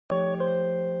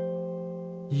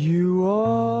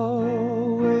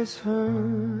always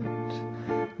hurt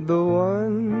the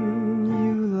one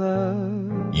you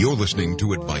love. You're listening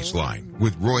to Advice Line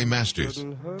with Roy Masters.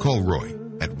 Call Roy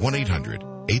at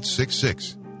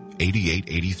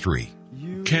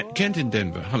 1-800-866-8883. Kent in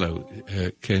Denver. Hello,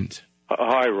 Kent.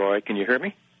 Hi, Roy. Can you hear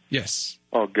me? Yes.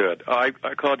 Oh, good. I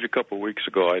called you a couple of weeks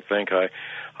ago. I think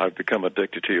I've become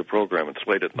addicted to your program. It's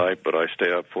late at night, but I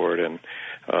stay up for it, and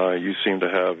you seem to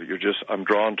have. I'm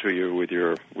drawn to you with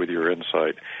your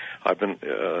insight. I've been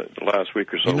the last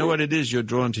week or so. You know what it is? You're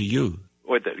drawn to you.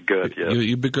 Oh, good.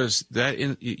 Yeah. Because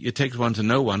it takes one to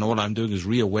know one. All I'm doing is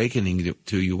reawakening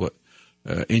to you what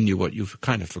you've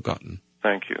kind of forgotten.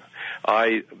 Thank you.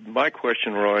 My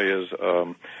question, Roy, is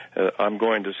I'm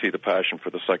going to see The Passion for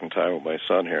the second time with my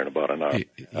son here in about an hour.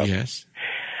 Yes.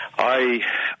 I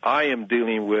am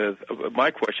dealing with. My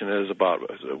question is about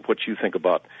what you think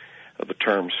about the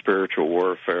term spiritual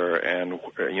warfare, and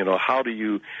how do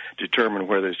you determine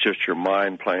whether it's just your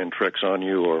mind playing tricks on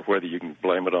you, or whether you can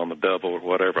blame it on the devil or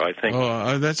whatever? I think.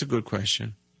 Oh, that's a good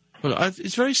question. Well,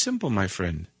 it's very simple, my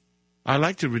friend. I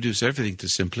like to reduce everything to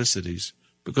simplicities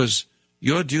because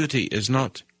your duty is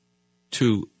not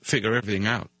to figure everything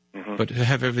out, but to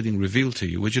have everything revealed to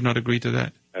you. Would you not agree to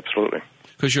that? Absolutely.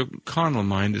 Because your carnal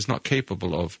mind is not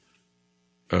capable of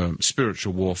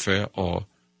spiritual warfare,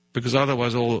 because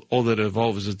otherwise all that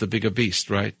evolves is the bigger beast,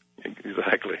 right?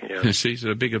 Exactly, yeah. You see, so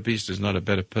the bigger beast is not a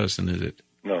better person, is it?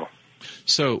 No.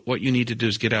 So what you need to do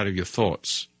is get out of your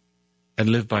thoughts and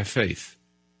live by faith.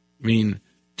 I mean,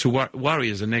 to worry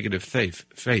is a negative faith.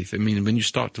 I mean, when you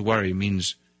start to worry, it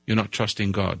means you're not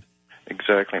trusting God.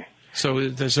 Exactly.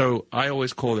 So I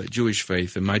always call that Jewish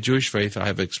faith, and my Jewish faith, I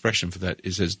have an expression for that.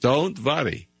 It says, "Don't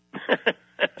worry."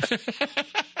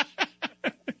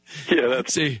 Yeah,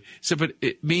 that's. But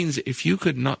it means if you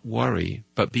could not worry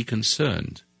but be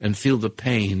concerned and feel the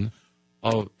pain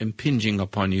of impinging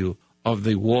upon you of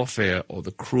the warfare or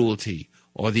the cruelty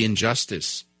or the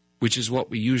injustice, which is what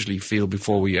we usually feel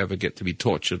before we ever get to be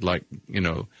tortured, like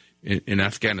in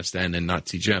Afghanistan and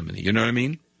Nazi Germany. You know what I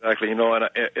mean? Exactly. And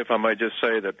if I might just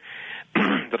say that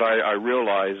I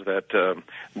realize that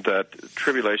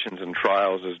tribulations and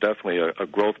trials is definitely a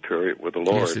growth period with the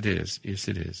Lord. Yes, it is. Yes,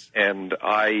 it is. And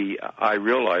I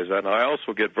realize that, and I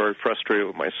also get very frustrated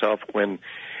with myself when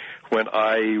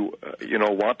I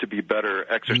want to be better.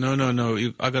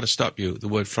 No. I got to stop you. The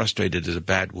word frustrated is a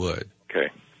bad word. Okay.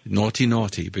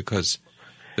 Naughty, because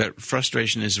that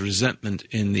frustration is resentment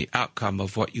in the outcome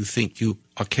of what you think you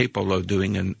are capable of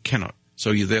doing and cannot. So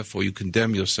you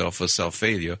condemn yourself for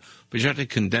self-failure, but you're actually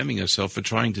condemning yourself for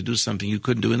trying to do something you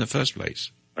couldn't do in the first place.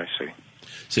 I see.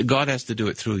 So God has to do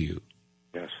it through you.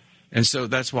 Yes. And so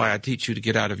that's why I teach you to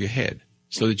get out of your head,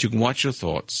 so that you can watch your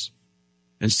thoughts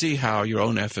and see how your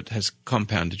own effort has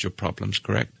compounded your problems,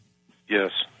 correct? Yes.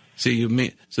 See,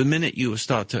 so the minute you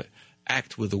start to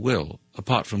act with the will,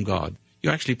 apart from God,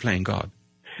 you're actually playing God.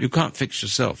 You can't fix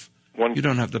yourself. You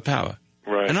don't have the power.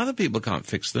 Right. And other people can't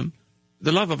fix them.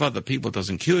 The love of other people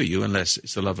doesn't cure you unless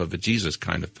it's the love of a Jesus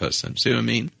kind of person. See what I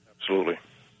mean? Absolutely.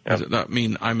 Yep.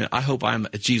 I hope I'm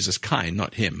a Jesus kind,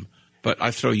 not him. But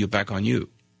I throw you back on you.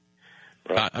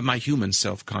 Right. My human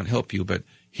self can't help you, but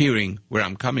hearing where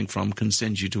I'm coming from can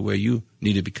send you to where you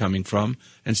need to be coming from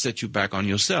and set you back on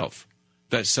yourself.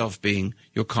 That self being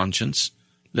your conscience.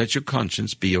 Let your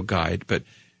conscience be your guide.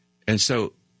 And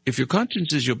so if your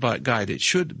conscience is your guide, it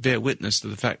should bear witness to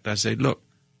the fact that I say, look,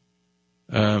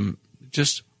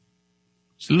 just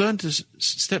learn to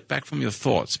step back from your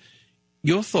thoughts.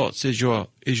 Your thoughts is your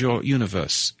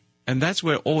universe. And that's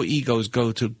where all egos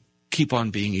go to keep on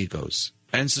being egos.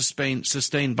 And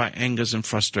sustained by angers and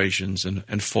frustrations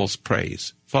and false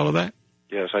praise. Follow that?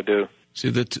 Yes, I do. See,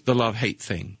 the love-hate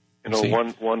thing.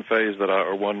 One phase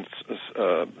one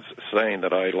saying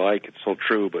that I like, it's so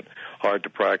true, but hard to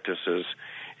practice, is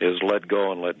let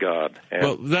go and let God.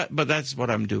 But that's what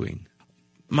I'm doing.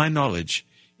 My knowledge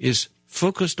is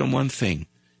focused on one thing,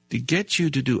 to get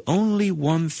you to do only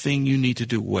one thing you need to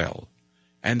do well.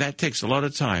 And that takes a lot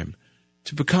of time,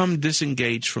 to become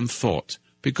disengaged from thought.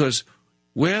 Because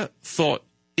where thought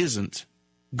isn't,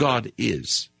 God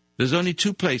is. There's only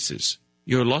two places.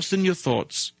 You're lost in your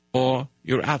thoughts, or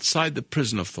you're outside the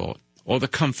prison of thought, or the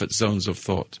comfort zones of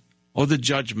thought, or the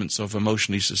judgments of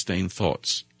emotionally sustained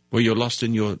thoughts, where you're lost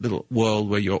in your little world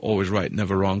where you're always right,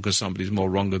 never wrong, because somebody's more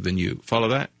wronger than you. Follow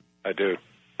that? I do.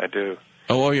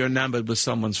 Or you're enamored with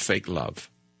someone's fake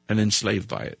love and enslaved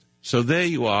by it. So there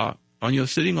you are, you're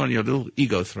sitting on your little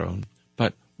ego throne.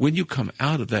 But when you come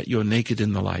out of that, you're naked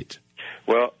in the light.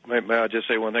 Well, may I just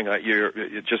say one thing? I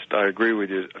agree with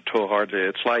you wholeheartedly.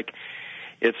 It's like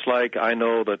it's like I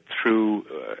know that through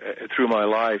my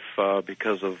life,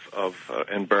 because of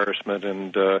embarrassment,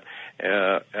 and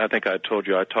I think I told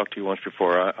you, I talked to you once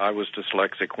before, I was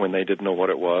dyslexic when they didn't know what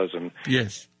it was, and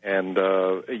yes. And,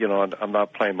 I'm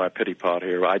not playing my pity pot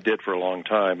here. I did for a long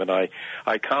time, and I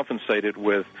compensated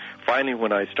with, finally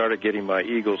when I started getting my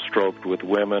ego stroked with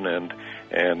women,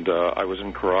 and I was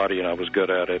in karate, and I was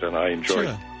good at it, and I enjoyed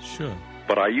it. Sure.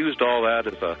 But I used all that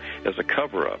as a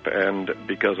cover-up, and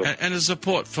because of... And a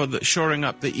support for the shoring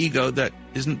up the ego that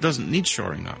doesn't need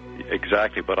shoring up.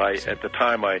 Exactly, but at the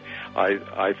time, I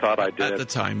thought I did. At the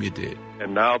time you did.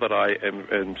 And now that I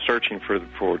am searching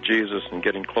for Jesus and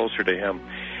getting closer to Him,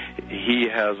 He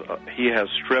has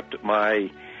stripped my,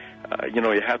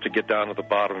 you have to get down to the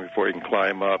bottom before you can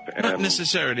climb up. And, not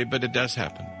necessarily, but it does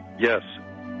happen. Yes.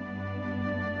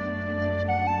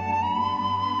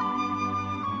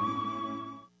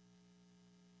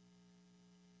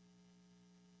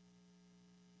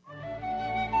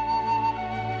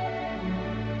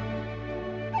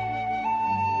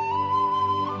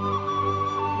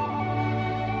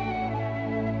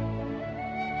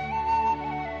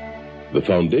 The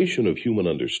foundation of human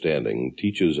understanding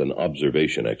teaches an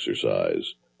observation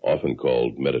exercise, often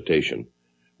called meditation,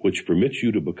 which permits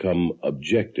you to become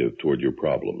objective toward your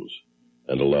problems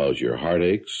and allows your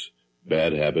heartaches,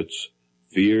 bad habits,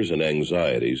 fears, and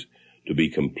anxieties to be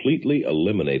completely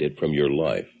eliminated from your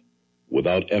life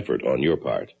without effort on your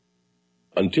part.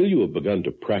 Until you have begun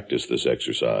to practice this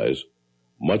exercise,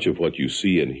 much of what you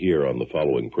see and hear on the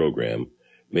following program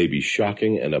may be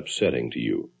shocking and upsetting to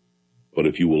you. But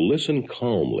if you will listen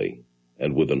calmly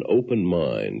and with an open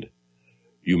mind,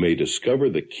 you may discover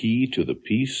the key to the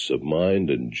peace of mind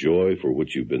and joy for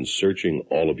which you've been searching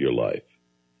all of your life.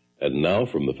 And now,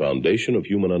 from the foundation of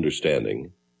human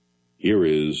understanding, here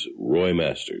is Roy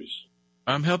Masters.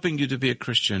 I'm helping you to be a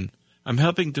Christian. I'm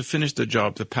helping to finish the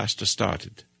job the pastor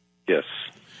started. Yes.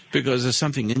 Because there's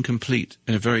something incomplete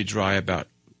and very dry about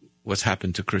what's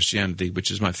happened to Christianity,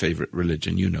 which is my favorite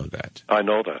religion. You know that. I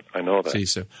know that. See,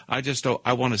 so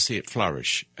I want to see it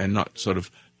flourish and not sort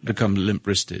of become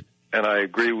limp-wristed. And I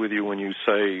agree with you when you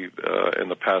say in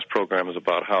the past programs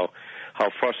about how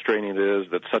frustrating it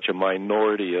is that such a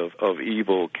minority of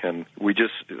evil we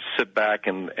just sit back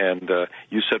and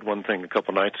you said one thing a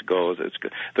couple nights ago,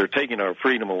 they're taking our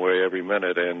freedom away every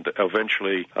minute, and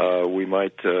eventually we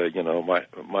might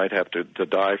have to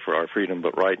die for our freedom,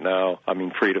 but right now,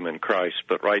 freedom in Christ,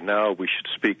 but right now we should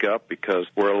speak up because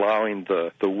we're allowing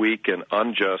the weak and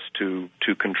unjust to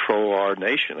control our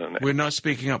nation. We're not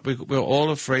speaking up. We're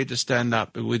all afraid to stand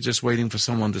up. We're just waiting for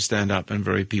someone to stand up, and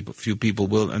few people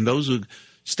will, and those who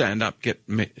stand up get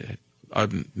made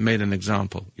an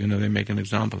example. They make an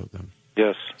example of them.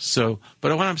 Yes. So,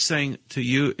 but what I'm saying to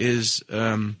you is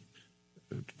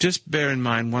just bear in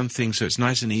mind one thing so it's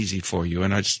nice and easy for you,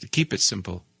 and I just keep it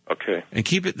simple. Okay. And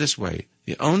keep it this way.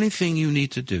 The only thing you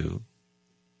need to do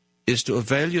is to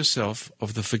avail yourself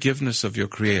of the forgiveness of your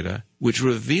Creator, which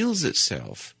reveals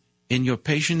itself in your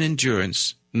patient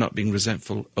endurance, not being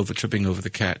resentful over tripping over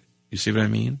the cat. You see what I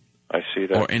mean? I see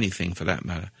that. Or anything for that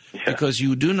matter. Yeah. Because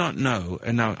you do not know,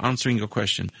 and now answering your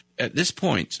question, at this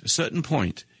point, a certain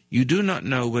point, you do not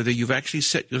know whether you've actually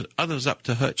set others up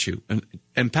to hurt you and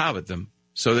empowered them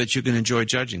so that you can enjoy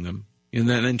judging them and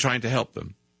then trying to help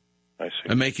them. I see.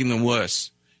 And making them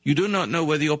worse. You do not know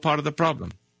whether you're part of the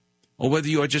problem or whether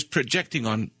you are just projecting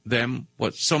on them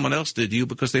what someone else did to you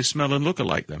because they smell and look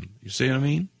alike them. You see what I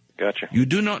mean? Gotcha. You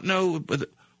do not know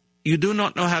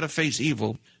how to face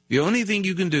evil. The only thing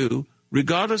you can do,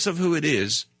 regardless of who it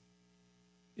is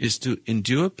to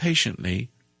endure patiently,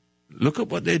 look at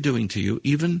what they're doing to you,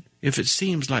 even if it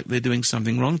seems like they're doing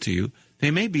something wrong to you. They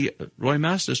may be Roy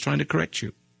Masters trying to correct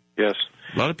you. Yes.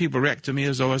 A lot of people react to me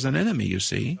as though I was an enemy, you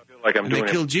see. I feel like I'm doing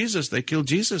they killed Jesus. They killed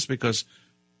Jesus because,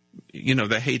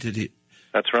 they hated it.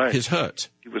 That's right. His hurt.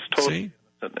 He was totally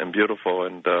innocent and beautiful,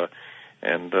 and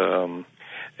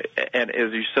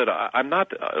as you said, I'm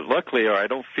not. Luckily, or I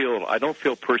don't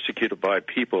feel persecuted by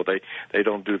people. They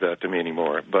don't do that to me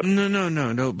anymore. But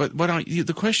no. But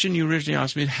the question you originally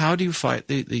asked me is, how do you fight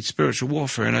the spiritual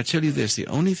warfare? And I tell you this: the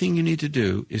only thing you need to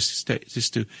do is to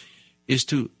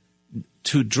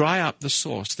dry up the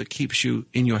source that keeps you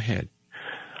in your head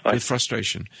with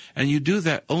frustration, and you do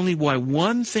that only by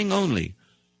one thing only: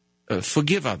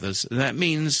 forgive others. And that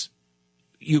means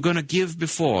you're going to give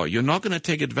before. You're not going to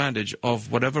take advantage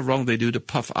of whatever wrong they do to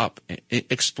puff up,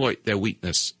 exploit their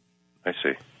weakness. I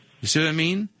see. You see what I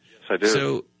mean? Yes, I do.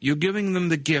 So you're giving them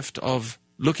the gift of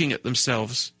looking at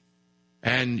themselves,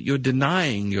 and you're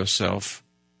denying yourself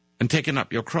and taking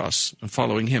up your cross and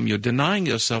following Him. You're denying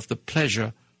yourself the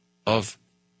pleasure of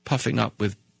puffing up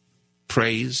with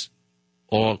praise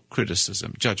or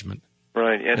criticism, judgment.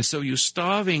 Right. And so you're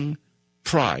starving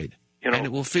pride, and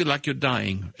it will feel like you're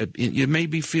dying. You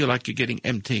maybe feel like you're getting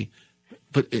empty,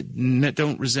 but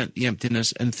don't resent the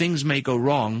emptiness, and things may go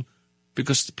wrong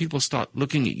because people start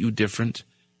looking at you different,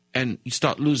 and you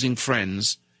start losing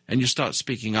friends, and you start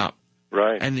speaking up.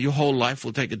 Right. And your whole life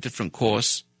will take a different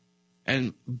course,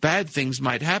 and bad things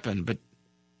might happen, but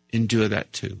endure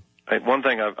that too. One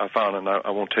thing I found, and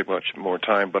I won't take much more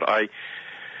time, but I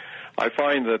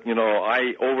find that,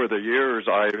 over the years,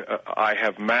 I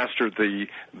have mastered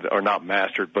or not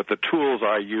mastered, but the tools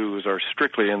I use are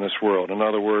strictly in this world. In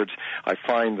other words, I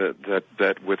find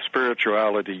that with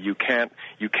spirituality, you can't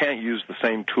use the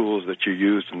same tools that you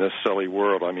used in this silly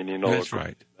world. I mean, That's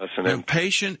right.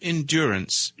 Patient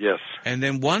endurance. Yes. And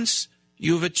then once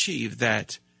you've achieved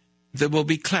that, there will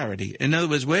be clarity. In other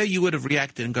words, where you would have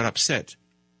reacted and got upset,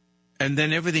 and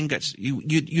then everything gets,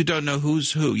 you don't know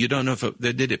who's who. You don't know if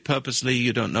they did it purposely.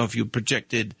 You don't know if you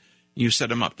projected, you set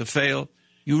them up to fail.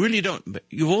 You really don't.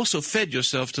 You've also fed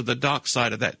yourself to the dark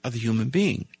side of that other human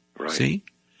being. Right. See?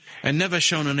 And never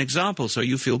shown an example, so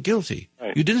you feel guilty.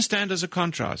 Right. You didn't stand as a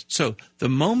contrast. So the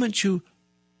moment you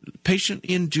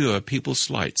patiently endure people's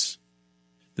slights,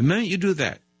 the minute you do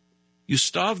that, you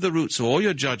starve the roots of all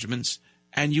your judgments,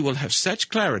 and you will have such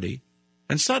clarity,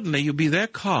 and suddenly you'll be there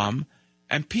calm,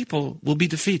 and people will be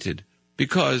defeated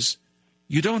because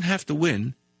you don't have to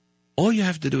win. All you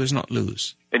have to do is not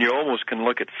lose. And you almost can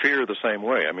look at fear the same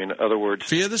way. I mean, in other words...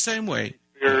 Fear the same way.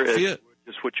 Fear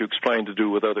is what you explain to do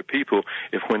with other people.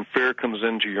 If when fear comes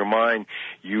into your mind,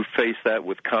 you face that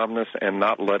with calmness and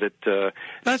not let it...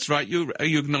 That's right. You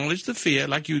acknowledge the fear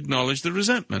like you acknowledge the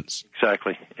resentments.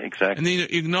 Exactly. And then you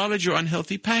acknowledge your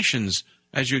unhealthy passions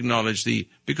as you acknowledge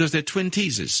because they're twin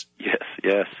teasers.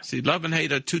 Yes. See, love and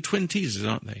hate are two twin teasers,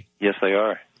 aren't they? Yes, they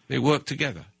are. They work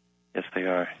together. Yes, they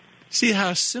are. See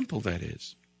how simple that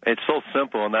is. It's so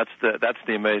simple, and that's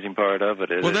the amazing part of it.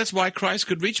 Well, that's why Christ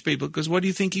could reach people, because what do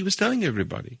you think he was telling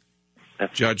everybody?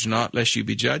 Judge not, lest you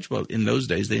be judged. Well, in those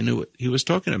days, they knew what he was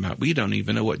talking about. We don't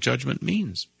even know what judgment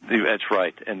means. That's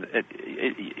right. And,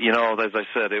 as I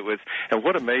said, it was, and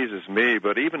what amazes me,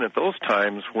 but even at those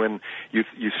times when you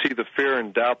see the fear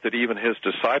and doubt that even his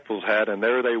disciples had, and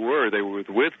there they were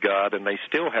with God, and they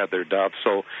still had their doubts.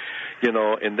 So,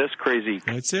 in this crazy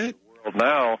That's it. world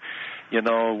now,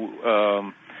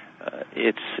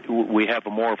 we have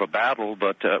more of a battle,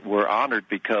 but we're honored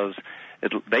because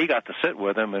they got to sit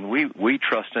with him, and we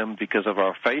trust him because of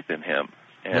our faith in him.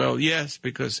 And well, yes,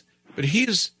 but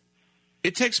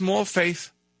it takes more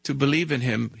faith to believe in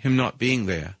him not being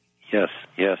there. Yes.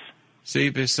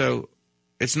 See, so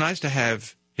it's nice to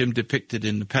have him depicted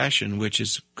in the Passion, which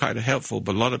is kind of helpful,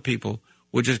 but a lot of people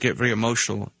will just get very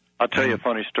emotional. I'll tell you a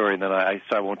funny story, and then I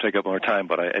won't take up more time,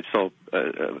 but I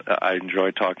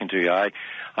enjoyed talking to you. I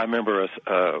remember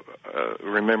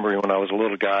remembering when I was a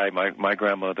little guy, my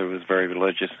grandmother was very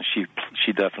religious, and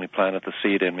she definitely planted the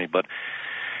seed in me, but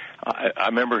I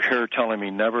remember her telling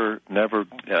me never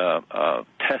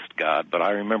test God, but I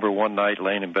remember one night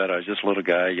laying in bed, I was just a little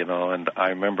guy, and I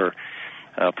remember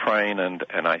praying, and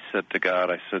I said to God,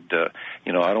 I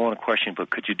don't want to question, but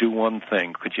could you do one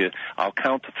thing? I'll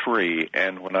count to 3,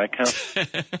 and when I count,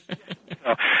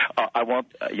 I want,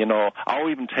 I'll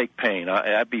even take pain.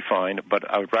 That'd be fine, but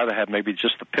I would rather have maybe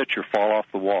just the picture fall off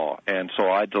the wall. And so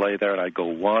I'd lay there, and I'd go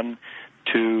 1,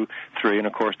 2, 3, and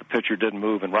of course the picture didn't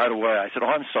move. And right away I said, "Oh,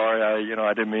 I'm sorry,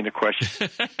 I didn't mean to question."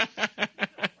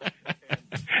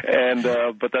 And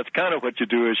but that's kind of what you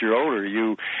do as you're older.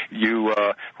 You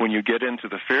when you get into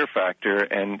the fear factor,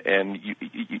 and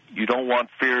you don't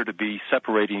want fear to be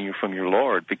separating you from your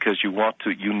Lord, because you want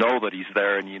to, know that He's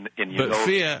there, and you but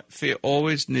know. Fear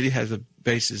always nearly has a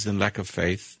basis in lack of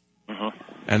faith,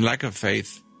 and lack of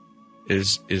faith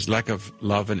is lack of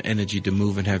love and energy to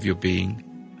move and have your being.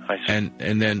 I see.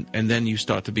 And then you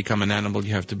start to become an animal.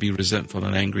 You have to be resentful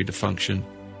and angry to function.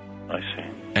 I see.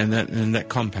 And that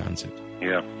compounds it.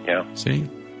 Yeah. See?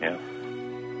 Yeah.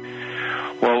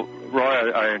 Well,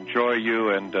 Roy, I enjoy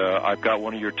you, and I've got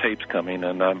one of your tapes coming,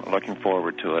 and I'm looking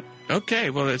forward to it. Okay.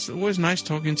 Well, it's always nice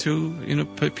talking to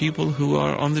people who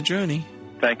are on the journey.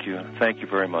 Thank you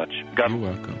very much. You're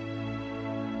welcome.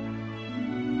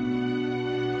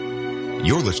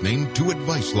 You're listening to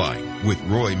Advice Line with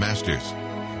Roy Masters.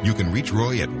 You can reach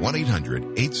Roy at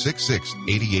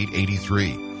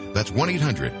 1-800-866-8883. That's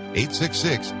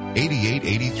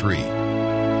 1-800-866-8883.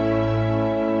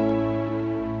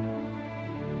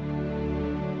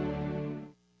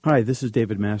 Hi, this is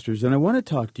David Masters, and I want to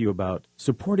talk to you about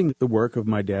supporting the work of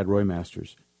my dad, Roy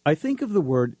Masters. I think of the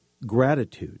word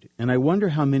gratitude, and I wonder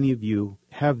how many of you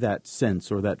have that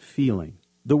sense or that feeling.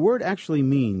 The word actually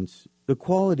means the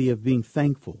quality of being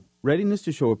thankful, readiness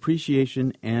to show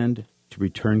appreciation, and to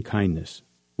return kindness.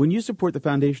 When you support the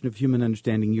foundation of human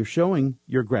understanding, you're showing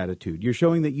your gratitude. You're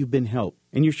showing that you've been helped,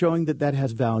 and you're showing that that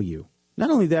has value.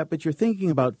 Not only that, but you're thinking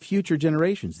about future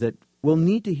generations that will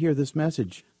need to hear this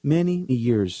message many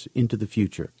years into the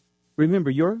future. Remember,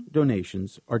 your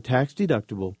donations are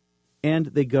tax-deductible, and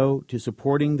they go to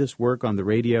supporting this work on the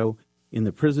radio, in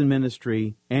the prison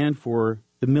ministry, and for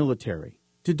the military.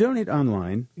 To donate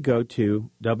online, go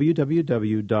to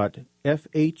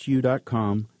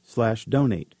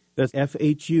www.fhu.com/donate. That's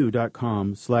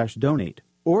fhu.com/donate.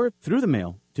 Or through the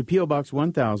mail to P.O. Box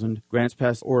 1000, Grants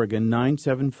Pass, Oregon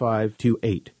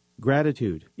 97528.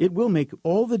 Gratitude. It will make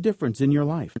all the difference in your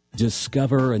life.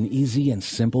 Discover an easy and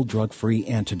simple drug-free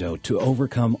antidote to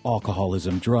overcome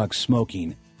alcoholism, drugs,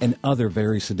 smoking, and other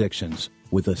various addictions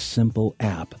with a simple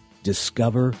app.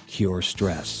 Discover Cure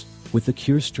Stress. With the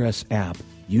Cure Stress app,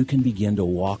 you can begin to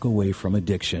walk away from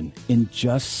addiction in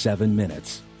just 7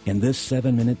 minutes. And this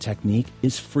 7-minute technique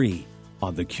is free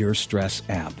on the Cure Stress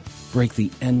app. Break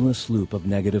the endless loop of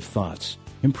negative thoughts.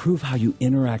 Improve how you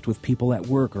interact with people at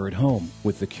work or at home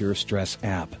with the Cure Stress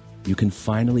app. You can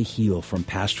finally heal from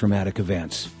past traumatic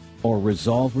events or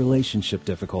resolve relationship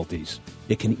difficulties.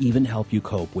 It can even help you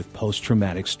cope with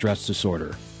post-traumatic stress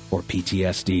disorder or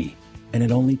PTSD. And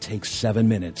it only takes 7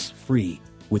 minutes free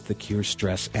with the Cure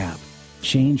Stress app.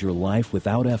 Change your life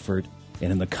without effort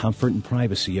and in the comfort and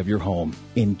privacy of your home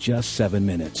in just 7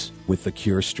 minutes with the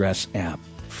Cure Stress app.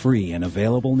 Free and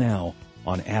available now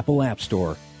on Apple App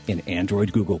Store and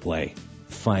Android Google Play.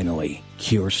 Finally,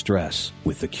 cure stress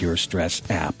with the Cure Stress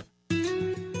app.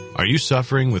 Are you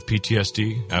suffering with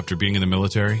PTSD after being in the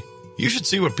military? You should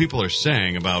see what people are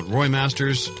saying about Roy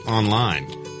Masters online.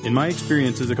 In my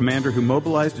experience as a commander who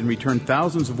mobilized and returned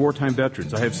thousands of wartime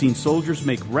veterans, I have seen soldiers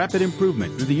make rapid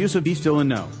improvement through the use of Be Still and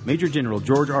Know. Major General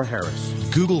George R. Harris.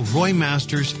 Google Roy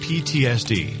Masters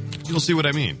PTSD. You'll see what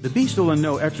I mean. The Be Still and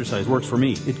Know exercise works for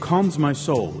me. It calms my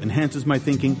soul, enhances my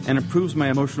thinking, and improves my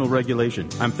emotional regulation.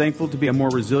 I'm thankful to be a more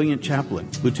resilient chaplain.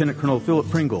 Lieutenant Colonel Philip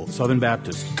Pringle, Southern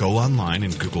Baptist. Go online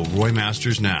and Google Roy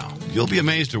Masters now. You'll be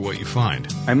amazed at what you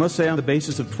find. I must say on the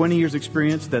basis of 20 years'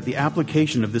 experience that the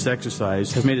application of this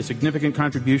exercise has made a significant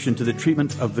contribution to the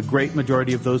treatment of the great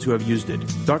majority of those who have used it.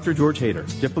 Dr. George Hader,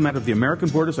 diplomat of the American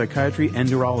Board of Psychiatry and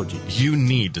Neurology. You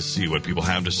need to see what people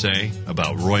have to say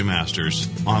about Roy Masters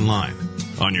online.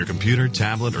 On your computer,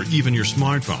 tablet, or even your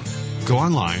smartphone. Go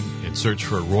online and search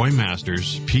for Roy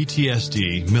Masters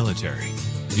PTSD Military.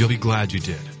 You'll be glad you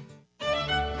did.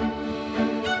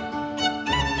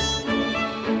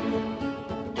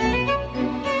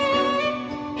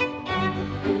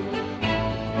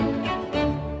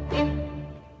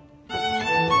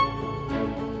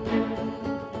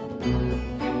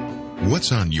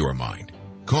 What's on your mind?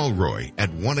 Call Roy at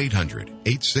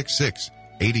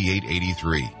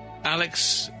 1-800-866-8883.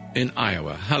 Alex in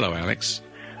Iowa. Hello, Alex.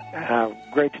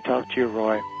 Great to talk to you,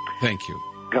 Roy. Thank you.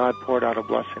 God poured out a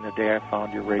blessing the day I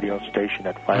found your radio station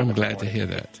at 5 I'm glad to hear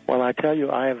that. Well, I tell you,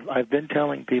 I've been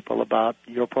telling people about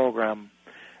your program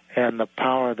and the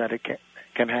power that it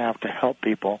can have to help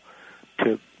people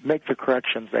to make the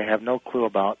corrections they have no clue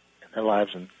about in their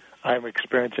lives, and I'm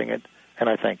experiencing it, and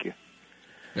I thank you.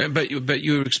 But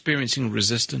you're experiencing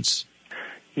resistance?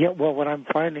 Yeah, well, what I'm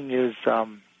finding is...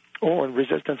 and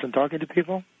resistance in talking to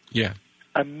people? Yeah.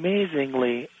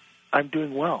 Amazingly, I'm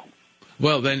doing well.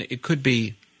 Well, then it could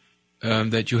be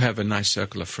that you have a nice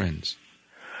circle of friends.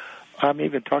 I'm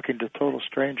even talking to total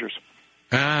strangers.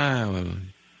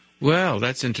 Well,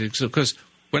 that's interesting. Because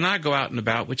when I go out and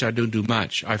about, which I don't do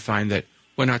much, I find that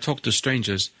when I talk to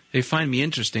strangers, they find me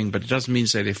interesting, but it doesn't mean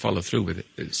say they follow through with it.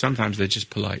 Sometimes they're just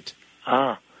polite.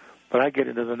 But I get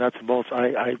into the nuts and bolts.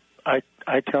 I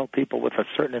tell people with a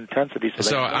certain intensity.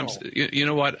 You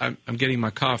know what? I'm getting my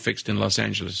car fixed in Los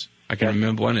Angeles. I can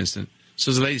remember one instant.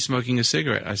 So there's a lady smoking a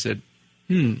cigarette. I said,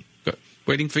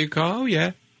 waiting for your car? Oh,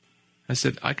 yeah. I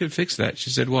said, I can fix that. She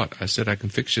said, what? I said, I can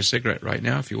fix your cigarette right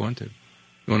now if you want to. You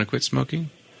want to quit smoking?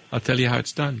 I'll tell you how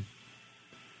it's done.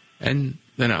 And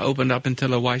then I opened up and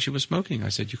tell her why she was smoking. I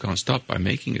said, you can't stop by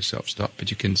making yourself stop,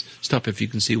 but you can stop if you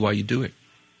can see why you do it.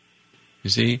 You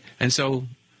see? And so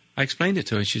I explained it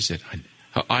to her. She said,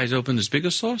 her eyes opened as big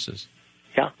as saucers.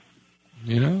 Yeah.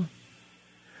 You know?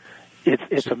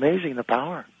 It's amazing, the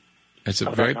power.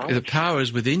 The power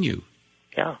is within you.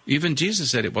 Yeah. Even Jesus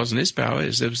said it wasn't his power.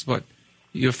 It was what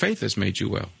your faith has made you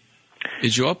well.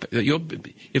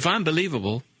 If I'm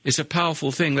believable, it's a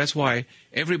powerful thing. That's why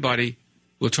everybody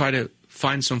will try to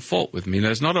find some fault with me.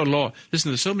 There's not a law. Listen,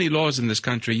 there's so many laws in this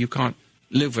country, you can't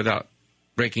live without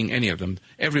breaking any of them.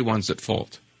 Everyone's at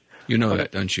fault. You know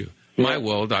that, don't you? My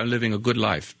world, I'm living a good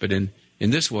life. But in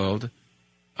this world,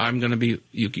 I'm going to be,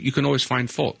 you can always find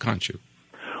fault, can't you?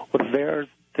 Well,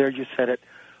 there you said it.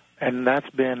 And that's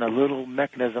been a little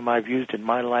mechanism I've used in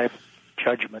my life,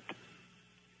 judgment.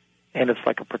 And it's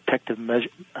like a protective measure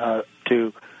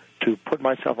to put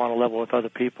myself on a level with other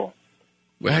people.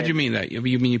 Well, how do you mean that? You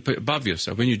mean you put above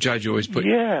yourself? When you judge, you always put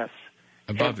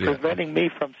above you. Preventing me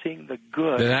from seeing the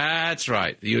good. That's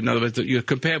right. In other words, you're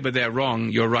compared with their wrong,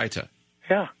 you're righter.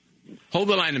 Yeah. Hold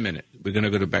the line a minute. We're going to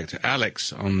go back to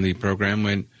Alex on the program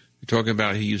when we're talking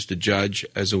about he used to judge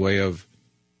as a way of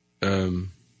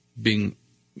improving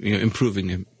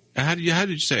him. How did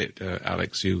you say it,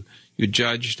 Alex? You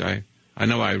judged. I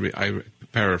know I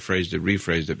paraphrased it,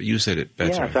 rephrased it, but you said it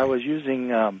better. Yes, I was using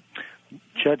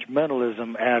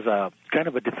judgmentalism as a kind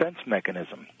of a defense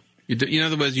mechanism. In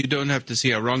other words, you don't have to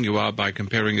see how wrong you are by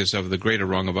comparing yourself with the greater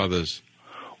wrong of others.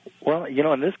 Well,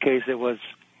 in this case, it was,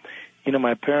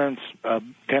 my parents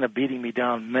kind of beating me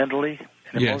down mentally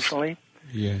and emotionally.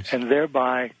 Yes. And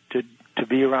thereby, to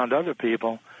be around other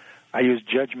people, I used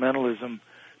judgmentalism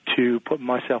to put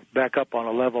myself back up on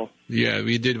a level. Yeah,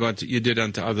 you did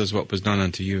unto others what was done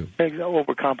unto you.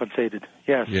 Overcompensated,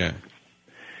 yes. Yeah.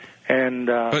 And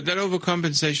but that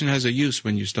overcompensation has a use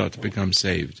when you start to become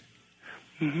saved.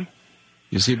 Mm-hmm.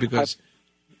 You see, because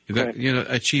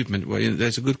achievement. Well,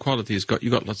 there's a good quality. You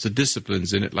got lots of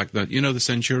disciplines in it, like that. The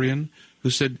centurion who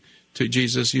said to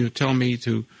Jesus, "Tell me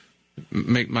to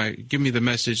give me the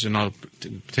message, and I'll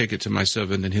take it to my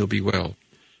servant, and he'll be well."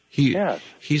 He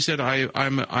said,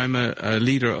 "I'm a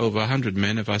leader over 100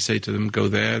 men. If I say to them, go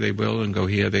there, they will, and go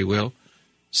here, they will."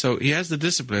 So he has the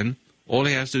discipline. All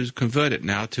he has to do is convert it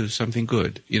now to something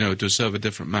good, to serve a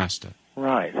different master.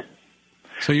 Right.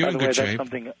 So you're in good shape.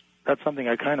 That's something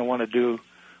I kind of want to do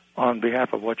on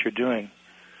behalf of what you're doing.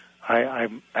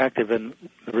 I'm active in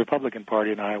the Republican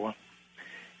Party in Iowa,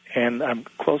 and I'm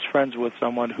close friends with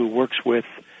someone who works with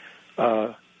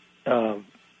drug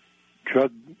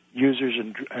users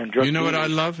and drug. What I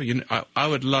love? I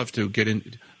would love to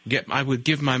I would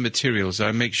give my materials.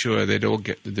 I make sure they'd all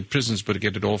the prisons would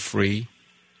get it all free.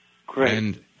 Great.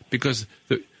 And because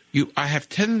I have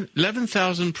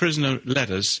 11,000 prisoner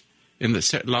letters in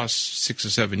the last 6 or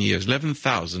 7 years,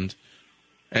 11,000,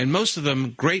 and most of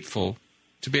them grateful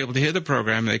to be able to hear the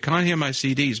program. They can't hear my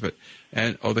CDs,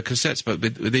 or the cassettes, but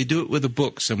they do it with the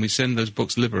books, and we send those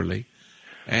books liberally.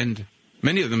 And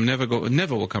many of them never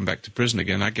will come back to prison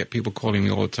again. I get people calling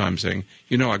me all the time saying,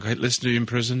 I listened to you in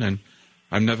prison, and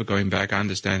I'm never going back. I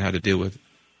understand how to deal with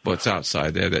what's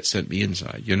outside there that sent me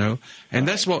inside, And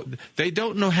that's what they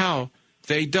don't know how.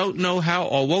 They don't know how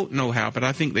or won't know how, but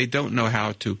I think they don't know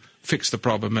how to fix the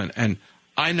problem. And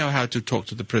I know how to talk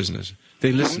to the prisoners.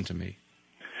 They listen to me.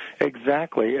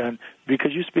 Exactly, and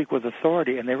because you speak with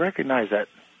authority, and they recognize that.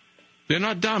 They're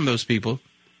not dumb, those people.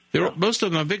 Most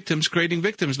of them are victims, creating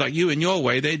victims like you in your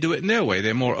way. They do it in their way.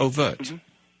 They're more overt. Mm-hmm.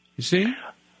 You see?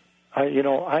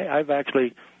 I've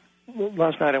actually,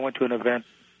 last night I went to an event.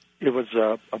 It was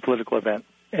a political event,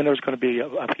 and there was going to be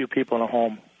a few people in a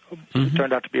home. Mm-hmm. It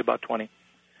turned out to be about 20.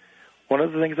 One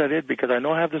of the things I did, because I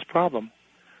know I have this problem,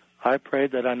 I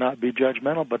prayed that I not be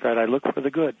judgmental, but that I look for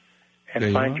the good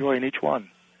and find joy in each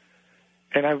one.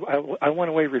 And I went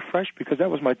away refreshed because that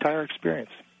was my entire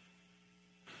experience.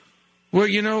 Well,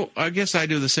 I guess I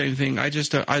do the same thing.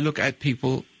 I look at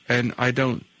people, and I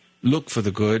don't look for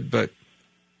the good, but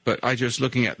I just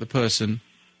looking at the person,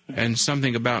 and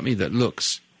something about me that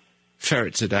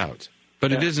ferrets it out.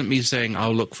 But it isn't me saying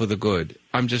I'll look for the good.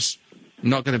 I'm just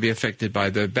not going to be affected by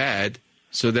the bad,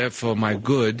 so therefore my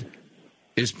good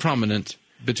is prominent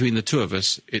between the two of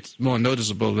us. It's more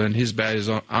noticeable than his bad is.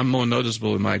 I'm more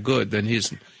noticeable in my good than he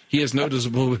is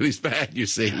noticeable with his bad, you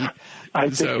see. I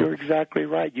think you're exactly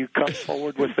right. You come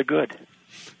forward with the good.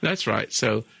 That's right.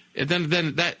 So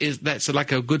then that's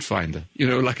like a good finder,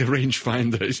 like a range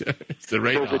finder. It's the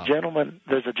radar.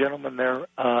 There's a gentleman there.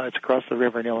 It's across the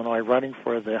river in Illinois, running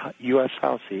for the U.S.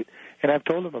 House seat, and I've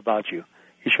told him about you.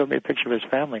 He showed me a picture of his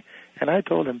family, and I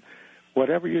told him,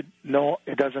 whatever you know,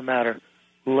 it doesn't matter.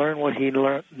 Learn what he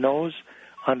knows,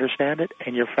 understand it,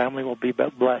 and your family will be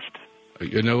blessed.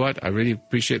 You know what? I really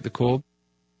appreciate the call.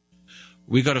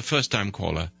 We got a first-time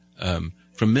caller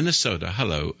from Minnesota.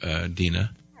 Hello,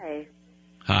 Dina.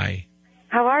 Hi.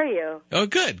 How are you? Oh,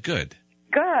 good. Good.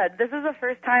 This is the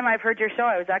first time I've heard your show.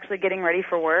 I was actually getting ready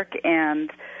for work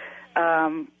and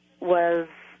was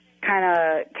kind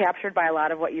of captured by a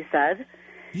lot of what you said.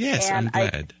 Yes, and I'm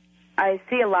glad. I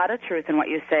see a lot of truth in what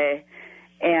you say,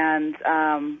 and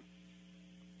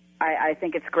I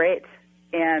think it's great,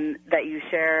 and that you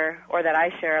share, or that I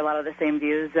share, a lot of the same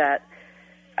views that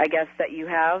I guess that you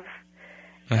have.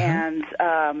 And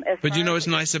but you know what's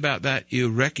nice about that?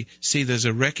 See, there's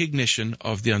a recognition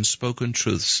of the unspoken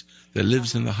truths that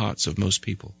lives in the hearts of most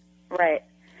people. Right.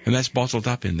 And that's bottled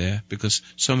up in there because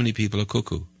so many people are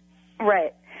cuckoo.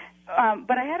 Right.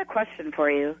 But I had a question for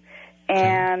you.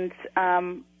 And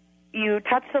you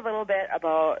touched a little bit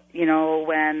about,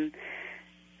 when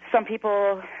some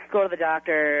people go to the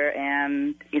doctor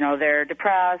and, they're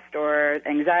depressed or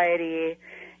anxiety,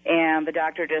 and the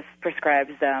doctor just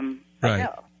prescribes them a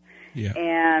pill. Yeah.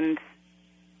 And,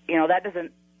 that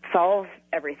doesn't solve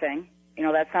everything.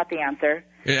 That's not the answer.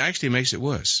 It actually makes it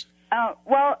worse.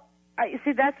 Well, you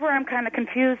see, that's where I'm kind of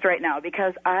confused right now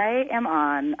because I am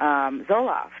on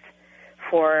Zoloft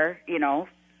for,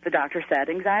 the doctor said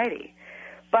anxiety.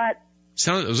 But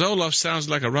Zoloft sounds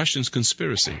like a Russian's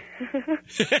conspiracy.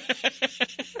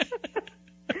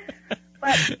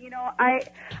 But,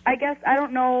 I guess, I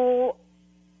don't know.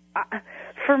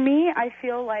 For me, I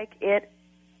feel like it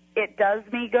does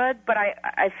me good, but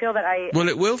I feel that Well,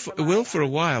 it will for a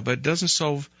while, but it doesn't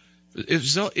solve.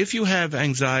 If you have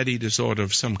anxiety disorder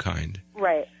of some kind,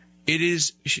 right? It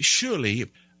is surely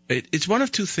it's one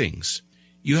of two things.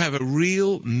 You have a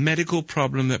real medical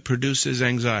problem that produces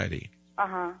anxiety.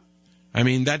 I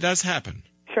mean, that does happen.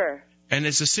 Sure. And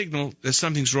it's a signal that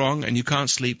something's wrong and you can't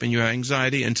sleep and you have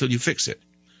anxiety until you fix it.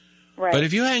 Right. But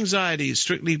if your anxiety is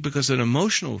strictly because of an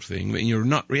emotional thing and you're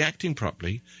not reacting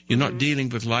properly, you're not dealing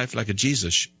with life like a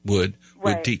Jesus would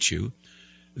teach you,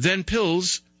 then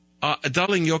pills are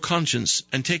dulling your conscience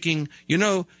and taking,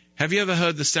 have you ever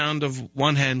heard the sound of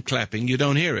one hand clapping? You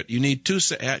don't hear it. You need two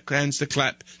hands to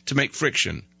clap to make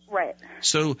friction. Right.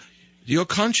 So your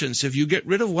conscience, if you get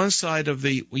rid of one side of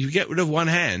you get rid of one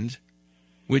hand,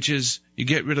 which is you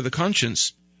get rid of the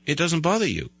conscience, it doesn't bother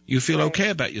you. You feel okay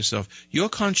about yourself. Your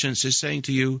conscience is saying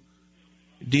to you,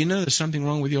 Dina, there's something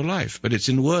wrong with your life, but it's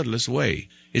in a wordless way.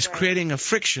 It's creating a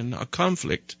friction, a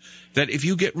conflict, that if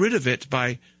you get rid of it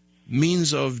by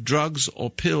means of drugs or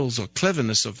pills or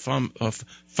cleverness of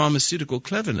pharmaceutical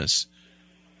cleverness,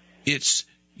 it's,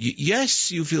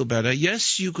 yes, you feel better.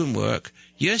 Yes, you can work.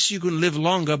 Yes, you can live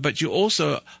longer, but you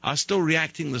also are still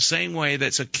reacting the same way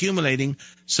that's accumulating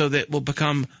so that it will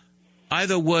become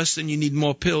either worse than you need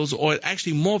more pills, or it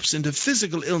actually morphs into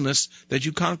physical illness that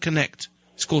you can't connect.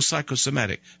 It's called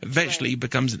psychosomatic. Eventually it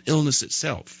becomes an illness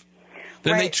itself.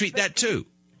 Then they treat that too.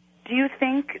 Do you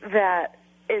think that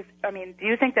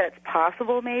it's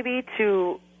possible maybe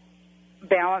to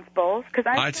balance both?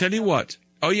 I tell you what.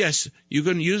 Oh, yes, you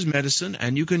can use medicine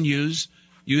and you can use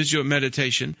your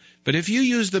meditation. But if you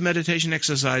use the meditation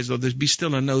exercise or the be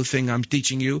still and know thing I'm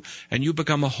teaching you and you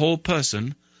become a whole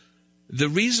person, the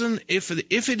reason, if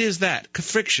it is that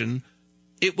friction,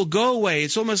 it will go away.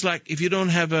 It's almost like if you don't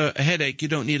have a headache, you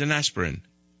don't need an aspirin.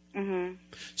 Mm-hmm.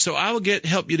 So I will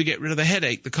help you to get rid of the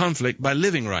headache, the conflict, by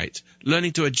living right,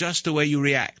 learning to adjust the way you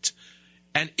react.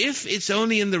 And if it's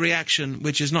only in the reaction,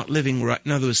 which is not living right,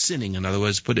 in other words, sinning, in other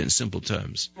words, put it in simple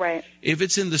terms. Right. If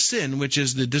it's in the sin, which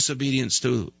is the disobedience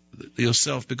to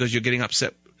yourself because you're getting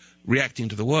upset, reacting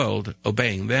to the world,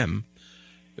 obeying them,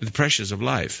 the pressures of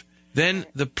life, then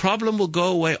the problem will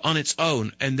go away on its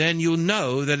own, and then you'll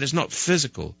know that it's not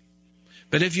physical.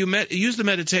 But if you use the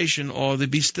meditation or the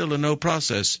be still and know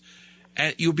process,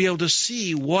 you'll be able to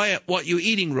see what you're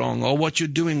eating wrong or what you're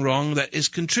doing wrong that is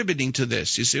contributing to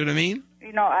this. You see what I mean?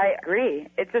 I agree.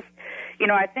 It's just,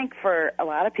 I think for a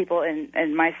lot of people,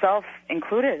 and myself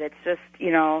included, it's just,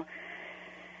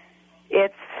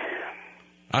 it's...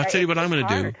 I'll tell you what I'm going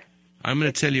to do. I'm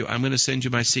going to tell you, I'm going to send you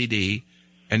my CD,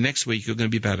 and next week you're going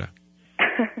to be better.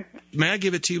 May I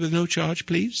give it to you with no charge,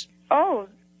 please? Oh,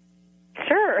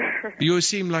 sure. You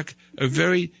seem like a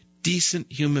very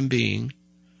decent human being,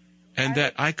 and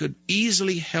that I could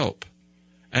easily help.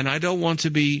 And I don't want to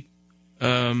be,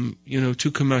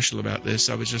 too commercial about this.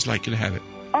 I would just like you to have it.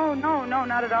 Oh, no,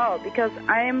 not at all. Because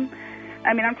I'm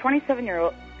 27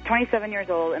 years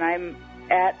old, and I'm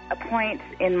at a point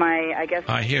in my,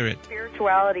 I hear it.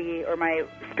 Spirituality or my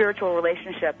spiritual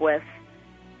relationship with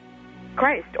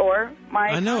Christ or my...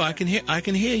 I know, I can hear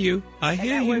you. I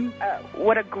hear you.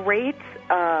 What a great,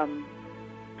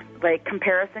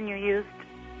 comparison you used,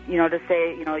 to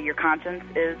say, your conscience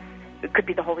could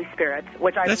be the Holy Spirit,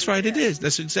 which I... That's right, it is.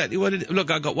 That's exactly what it is. Look,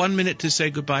 I've got 1 minute to say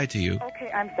goodbye to you. Okay,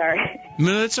 I'm sorry.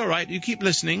 No, that's all right. You keep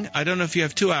listening. I don't know if you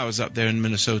have 2 hours up there in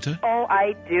Minnesota. Oh,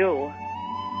 I do.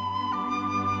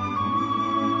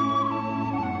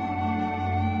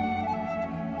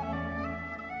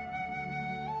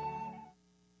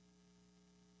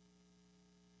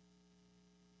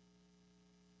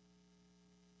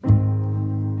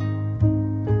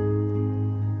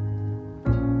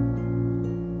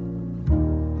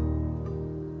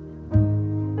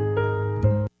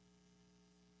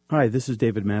 Hi, this is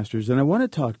David Masters, and I want to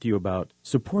talk to you about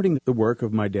supporting the work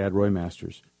of my dad, Roy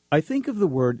Masters. I think of the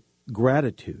word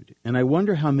gratitude, and I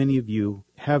wonder how many of you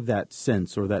have that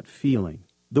sense or that feeling.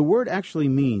 The word actually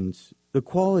means the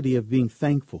quality of being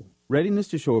thankful, readiness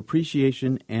to show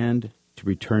appreciation, and to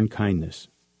return kindness.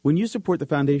 When you support the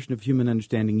Foundation of Human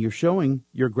Understanding, you're showing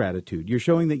your gratitude. You're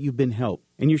showing that you've been helped,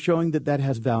 and you're showing that that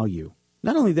has value.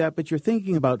 Not only that, but you're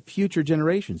thinking about future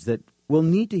generations that will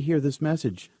need to hear this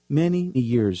message many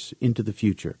years into the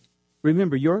future.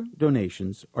 Remember, your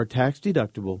donations are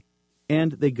tax-deductible,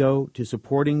 and they go to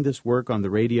supporting this work on the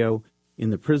radio,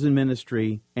 in the prison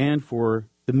ministry, and for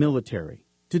the military.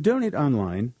 To donate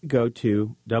online, go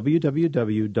to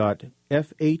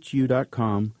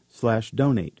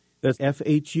www.fhu.com/donate. That's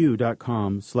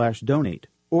fhu.com/donate.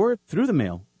 Or through the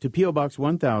mail to P.O. Box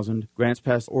 1000, Grants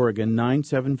Pass, Oregon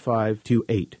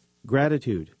 97528.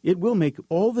 Gratitude. It will make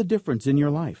all the difference in your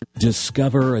life.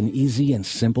 Discover an easy and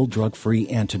simple drug-free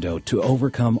antidote to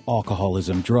overcome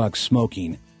alcoholism, drugs,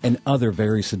 smoking, and other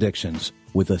various addictions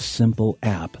with a simple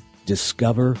app.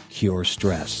 Discover Cure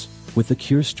Stress. With the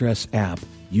Cure Stress app,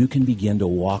 you can begin to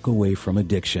walk away from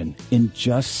addiction in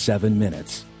just 7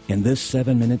 minutes. And this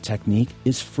 7-minute technique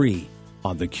is free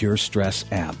on the Cure Stress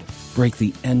app. Break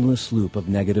the endless loop of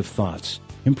negative thoughts.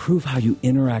 Improve how you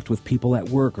interact with people at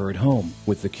work or at home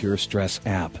with the Cure Stress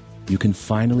app. You can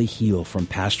finally heal from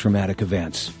past traumatic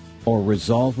events or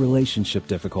resolve relationship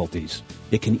difficulties.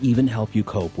 It can even help you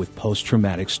cope with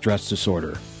post-traumatic stress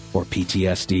disorder or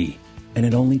PTSD. And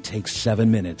it only takes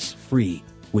 7 minutes free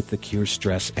with the Cure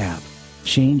Stress app.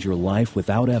 Change your life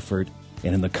without effort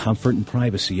and in the comfort and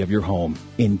privacy of your home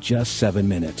in just 7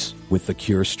 minutes with the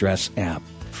Cure Stress app.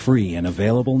 Free and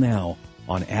available now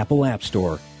on Apple App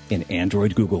Store and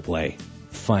Android Google Play.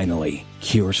 Finally,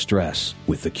 cure stress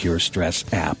with the Cure Stress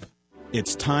app.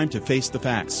 It's time to face the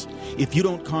facts. If you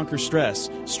don't conquer stress,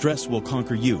 stress will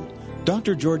conquer you.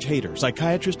 Dr. George Hader,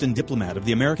 psychiatrist and diplomat of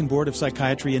the American Board of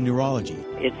Psychiatry and Neurology.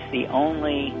 It's the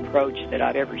only approach that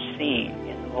I've ever seen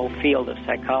in the whole field of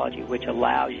psychology which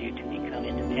allows you to become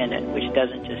independent, which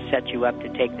doesn't just set you up to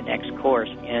take the next course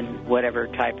in whatever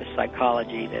type of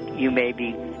psychology that you may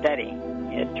be studying.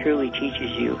 It truly teaches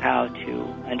you how to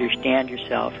understand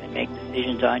yourself and make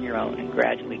decisions on your own and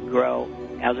gradually grow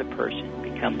as a person,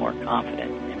 become more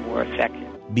confident and more effective.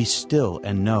 Be still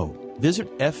and know. Visit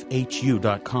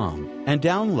FHU.com and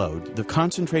download the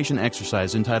concentration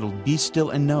exercise entitled Be Still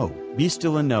and Know. Be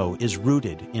Still and Know is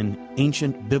rooted in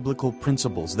ancient biblical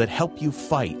principles that help you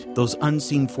fight those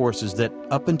unseen forces that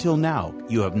up until now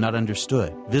you have not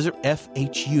understood. Visit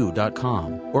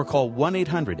FHU.com or call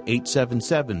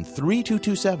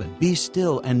 1-800-877-3227. Be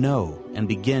still and know and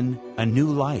begin a new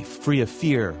life free of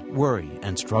fear, worry,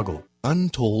 and struggle.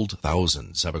 Untold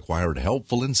thousands have acquired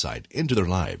helpful insight into their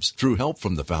lives through help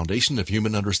from the Foundation of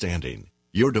Human Understanding.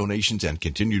 Your donations and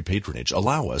continued patronage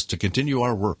allow us to continue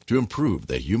our work to improve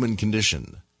the human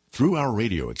condition. Through our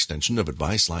radio extension of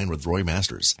Advice Line with Roy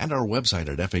Masters and our website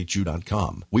at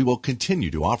FHU.com, we will continue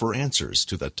to offer answers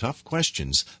to the tough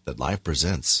questions that life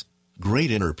presents. Great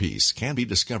inner peace can be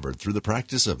discovered through the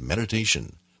practice of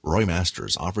meditation. Roy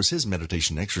Masters offers his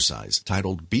meditation exercise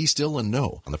titled Be Still and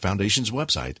Know on the Foundation's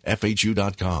website,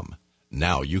 FHU.com.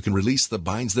 Now you can release the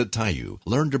binds that tie you,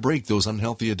 learn to break those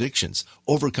unhealthy addictions,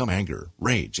 overcome anger,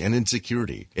 rage, and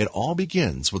insecurity. It all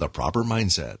begins with a proper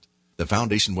mindset. The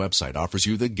Foundation website offers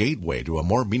you the gateway to a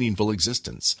more meaningful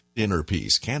existence. Inner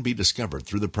peace can be discovered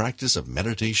through the practice of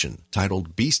meditation,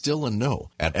 titled Be Still and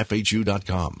Know at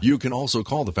FHU.com. You can also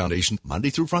call the Foundation Monday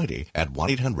through Friday at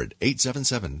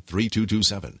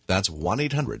 1-800-877-3227. That's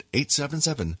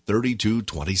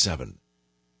 1-800-877-3227.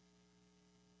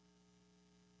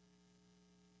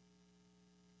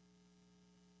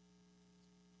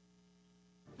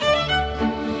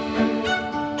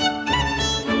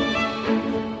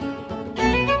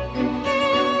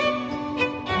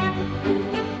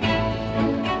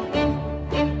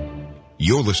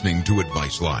 You're listening to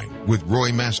Advice Line with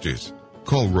Roy Masters.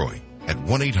 Call Roy at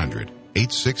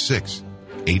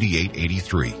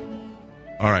 1-800-866-8883.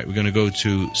 All right, we're going to go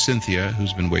to Cynthia,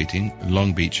 who's been waiting in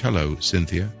Long Beach. Hello,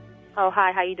 Cynthia. Oh,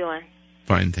 hi. How you doing?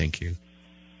 Fine, thank you.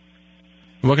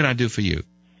 What can I do for you?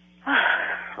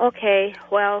 Okay,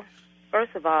 well,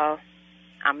 first of all,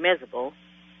 I'm miserable.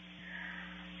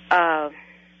 I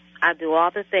do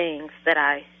all the things that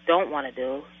I don't want to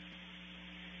do.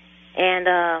 And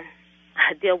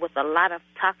I deal with a lot of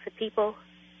toxic people.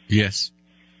 Yes.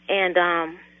 And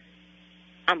I'm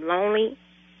lonely.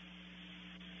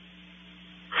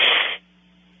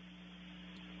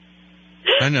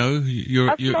 I know.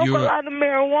 I smoke a lot of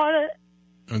marijuana.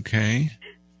 Okay.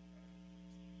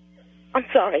 I'm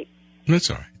sorry. That's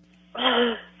all right.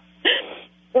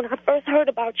 when I first heard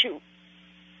about you,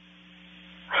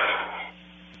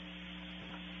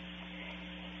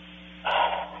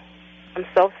 I'm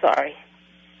so sorry.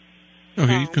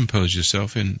 Okay, you compose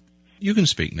yourself and you can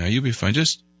speak now. You'll be fine.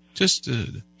 Just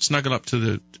snuggle up to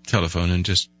the telephone and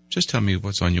just tell me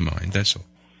what's on your mind. That's all.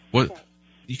 What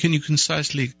you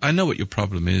concisely. I know what your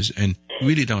problem is, and you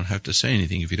really don't have to say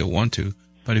anything if you don't want to.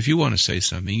 But if you want to say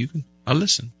something, you can. I'll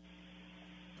listen.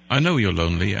 I know you're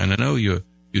lonely, and I know you're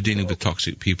dealing with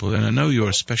toxic people, and I know you're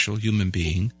a special human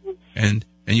being, and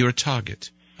you're a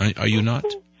target. Are you not?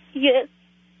 Yes.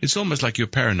 It's almost like you're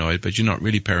paranoid, but you're not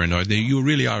really paranoid. You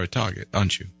really are a target,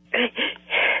 aren't you?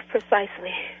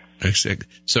 Precisely. Exactly.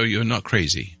 So you're not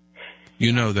crazy.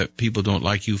 You know that people don't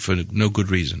like you for no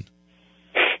good reason.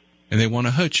 And they want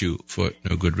to hurt you for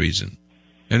no good reason.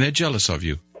 And they're jealous of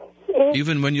you.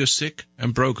 Even when you're sick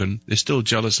and broken, they're still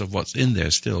jealous of what's in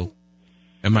there still.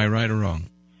 Am I right or wrong?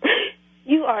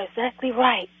 You are exactly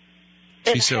right.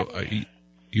 See, so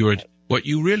you're what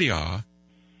you really are.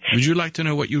 Would you like to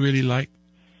know what you really like?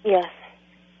 Yes.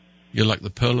 You're like the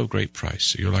pearl of great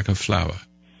price. You're like a flower.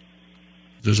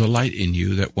 There's a light in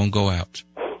you that won't go out.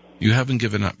 You haven't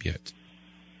given up yet.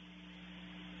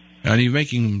 And you're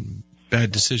making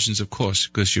bad decisions, of course,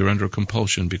 because you're under a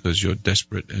compulsion, because you're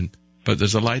desperate. But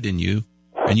there's a light in you,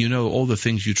 and you know all the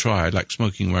things you tried, like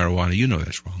smoking marijuana. You know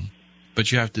that's wrong.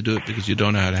 But you have to do it because you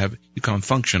don't know how to have it. You can't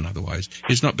function otherwise.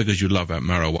 It's not because you love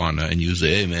marijuana and you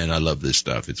say, hey, man, I love this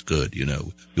stuff. It's good, you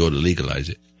know. You ought to legalize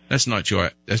it. That's not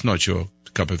your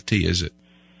cup of tea, is it?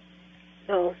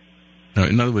 No. No,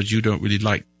 in other words, you don't really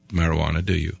like marijuana,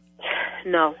 do you?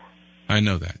 No. I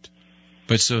know that.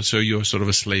 But so you're sort of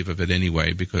a slave of it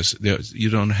anyway, because you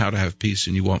don't know how to have peace,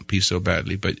 and you want peace so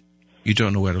badly, but you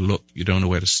don't know where to look. You don't know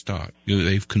where to start.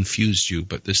 They've confused you,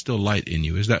 but there's still light in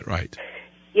you. Is that right?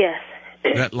 Yes.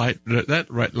 That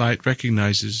light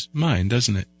recognizes mind,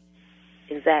 doesn't it?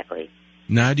 Exactly.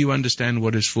 Now, do you understand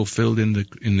what is fulfilled in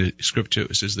the scripture?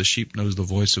 It says the sheep knows the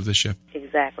voice of the shepherd.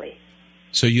 Exactly.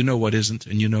 So you know what isn't,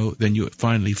 and then you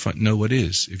finally know what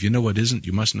is. If you know what isn't,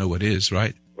 you must know what is,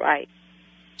 right? Right.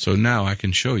 So now I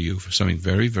can show you for something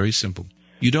very, very simple.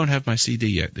 You don't have my CD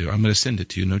yet, do you? I'm going to send it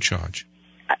to you, no charge.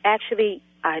 Actually,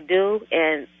 I do,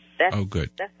 and that's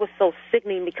what's so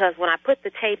sickening, because when I put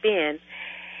the tape in,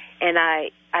 and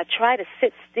I try to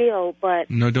sit still, but...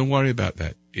 No, don't worry about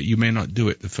that. You may not do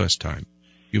it the first time.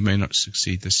 You may not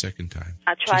succeed the second time.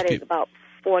 I tried it about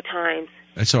 4 times.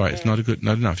 That's all right. It's not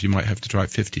enough. You might have to try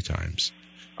it 50 times.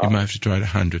 You might have to try it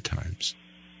 100 times.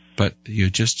 But you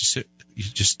just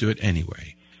do it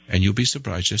anyway. And you'll be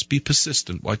surprised. Just be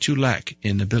persistent. What you lack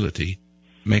in ability,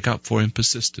 make up for in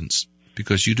persistence.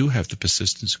 Because you do have the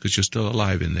persistence, because you're still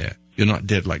alive in there. You're not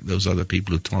dead like those other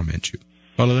people who torment you.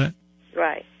 Follow that?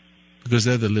 Right. Because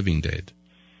they're the living dead.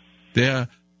 They're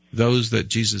those that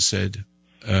Jesus said,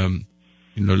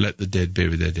 let the dead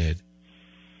bury their dead.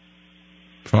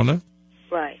 Follow?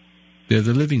 Right. They're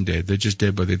the living dead. They're just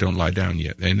dead, but they don't lie down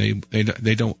yet. And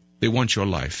they want your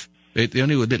life.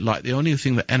 The only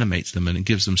thing that animates them and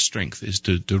gives them strength is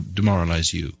to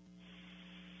demoralize you.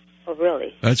 Oh,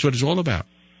 really? That's what it's all about.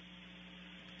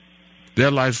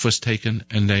 Their life was taken,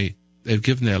 and they've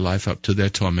given their life up to their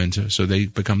tormentor, so they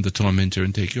become the tormentor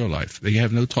and take your life. They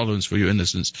have no tolerance for your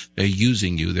innocence. They're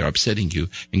using you, they're upsetting you,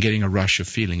 and getting a rush of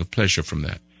feeling of pleasure from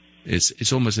that. It's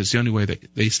the only way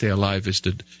that they stay alive is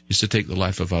to take the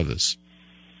life of others.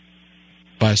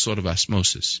 By a sort of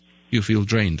osmosis. You feel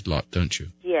drained a lot, don't you?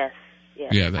 Yes.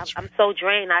 Yeah, that's right. I'm so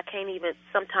drained, I can't even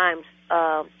sometimes...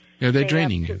 they're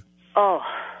draining you. Oh.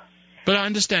 But I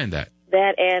understand that.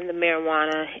 That and the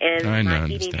marijuana and my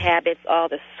eating habits, all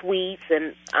the sweets,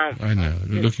 and I know.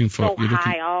 You're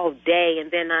high all day,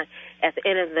 and then at the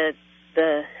end of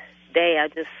the day, I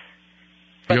just.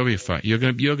 You'll be fine. You're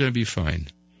gonna be fine.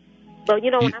 Well,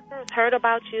 when I first heard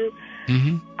about you,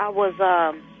 I was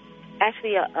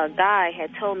actually a guy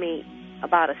had told me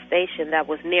about a station that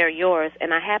was near yours,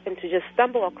 and I happened to just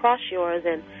stumble across yours,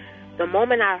 and the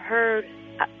moment I heard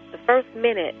the first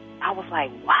minute, I was like,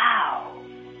 wow.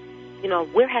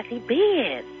 Where has he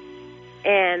been?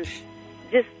 And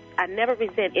I never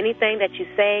resent anything that you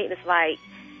say. It's like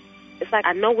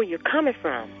I know where you're coming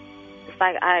from. It's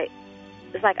like I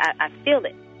feel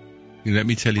it. Let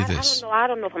me tell you this. I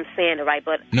don't know if I'm saying it right,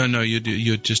 but no,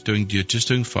 you're just doing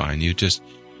fine. You're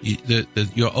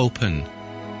open.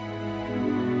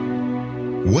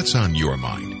 What's on your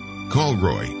mind? Call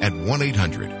Roy at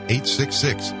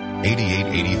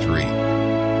 1-800-866-8883.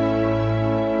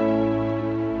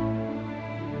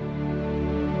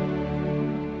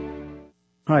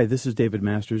 Hi, this is David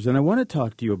Masters, and I want to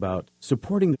talk to you about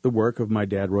supporting the work of my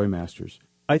dad, Roy Masters.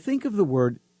 I think of the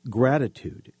word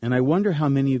gratitude. And I wonder how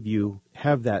many of you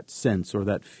have that sense or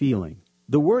that feeling.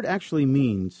 The word actually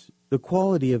means the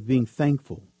quality of being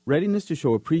thankful, readiness to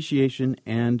show appreciation,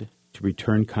 and to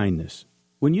return kindness.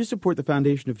 When you support the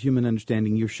Foundation of Human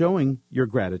Understanding, you're showing your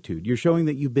gratitude. You're showing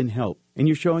that you've been helped, and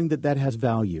you're showing that that has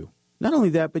value. Not only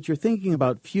that, but you're thinking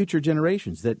about future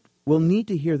generations that will need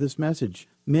to hear this message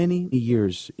many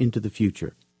years into the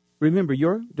future. Remember,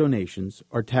 your donations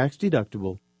are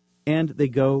tax-deductible, and they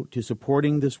go to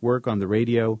supporting this work on the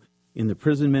radio, in the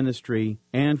prison ministry,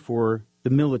 and for the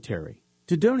military.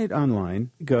 To donate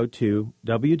online, go to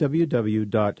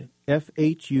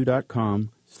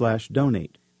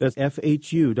www.fhu.com/donate. That's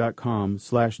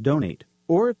fhu.com/donate.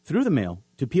 Or through the mail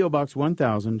to P.O. Box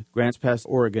 1000, Grants Pass,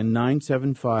 Oregon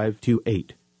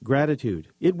 97528. Gratitude.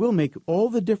 It will make all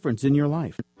the difference in your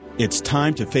life. It's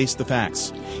time to face the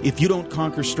facts. If you don't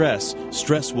conquer stress,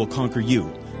 stress will conquer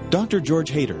you. Dr.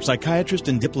 George Hader, psychiatrist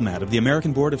and diplomat of the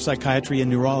American Board of Psychiatry and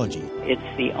Neurology.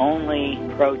 It's the only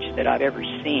approach that I've ever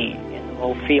seen in the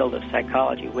whole field of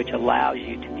psychology which allows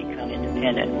you to become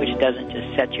independent, which doesn't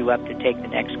just set you up to take the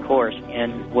next course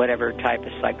in whatever type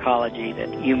of psychology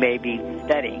that you may be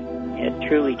studying. It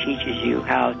truly teaches you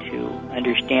how to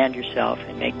understand yourself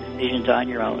and make decisions on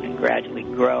your own and gradually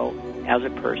grow as a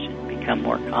person, become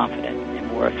more confident and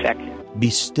more effective. Be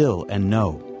still and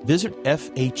know. Visit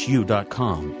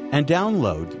FHU.com and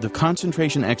download the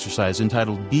concentration exercise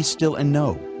entitled Be Still and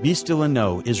Know. Be Still and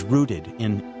Know is rooted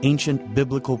in ancient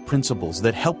biblical principles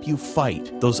that help you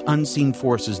fight those unseen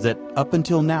forces that up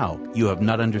until now you have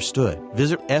not understood.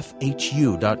 Visit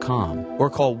FHU.com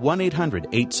or call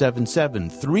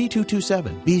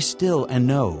 1-800-877-3227. Be still and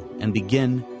know and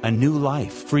begin a new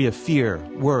life free of fear,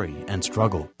 worry, and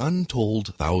struggle.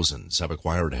 Untold thousands have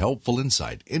acquired helpful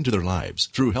insight into their lives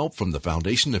through help from the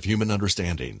Foundation of Human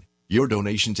Understanding. Your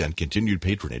donations and continued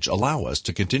patronage allow us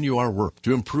to continue our work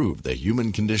to improve the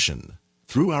human condition.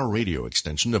 Through our radio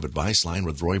extension of Advice Line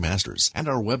with Roy Masters and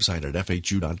our website at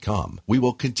FHU.com, we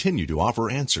will continue to offer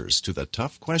answers to the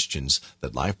tough questions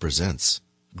that life presents.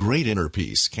 Great inner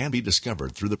peace can be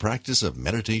discovered through the practice of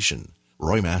meditation.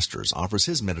 Roy Masters offers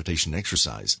his meditation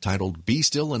exercise titled Be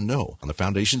Still and Know on the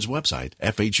Foundation's website,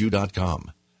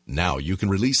 FHU.com. Now you can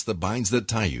release the binds that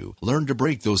tie you, learn to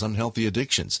break those unhealthy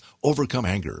addictions, overcome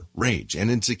anger, rage, and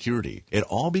insecurity. It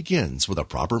all begins with a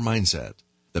proper mindset.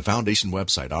 The Foundation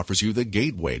website offers you the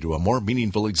gateway to a more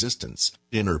meaningful existence.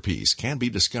 Inner peace can be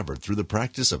discovered through the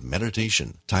practice of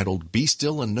meditation, titled Be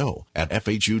Still and Know at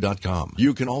FHU.com.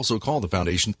 You can also call the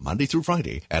Foundation Monday through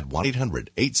Friday at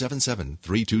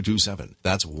 1-800-877-3227.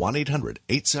 That's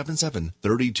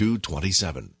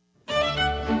 1-800-877-3227.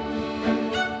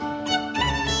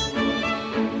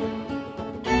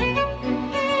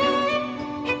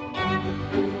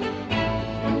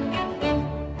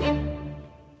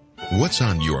 What's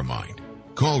on your mind?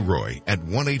 Call Roy at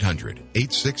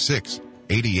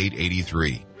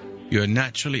 1-800-866-8883. You're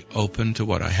naturally open to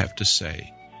what I have to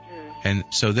say. And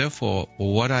so therefore,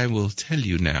 what I will tell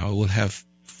you now will have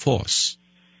force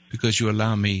because you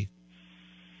allow me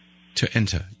to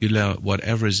enter. You allow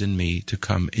whatever is in me to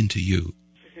come into you.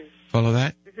 Mm-hmm. Follow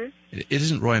that? Mm-hmm. It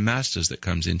isn't Roy Masters that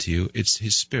comes into you. It's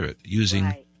his spirit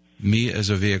using me as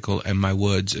a vehicle and my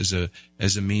words as a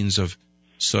means of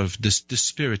sort of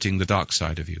dispiriting the dark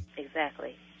side of you.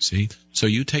 Exactly. See? So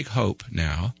you take hope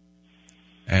now,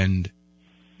 and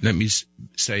let me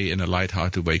say in a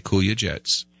light-hearted way, cool your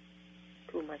jets.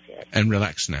 Cool my jets. And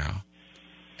relax now.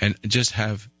 And just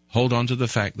hold on to the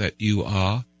fact that you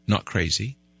are not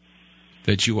crazy,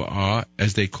 that you are,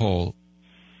 as they call,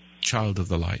 child of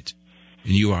the light,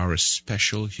 and you are a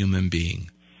special human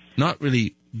being. Not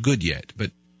really good yet,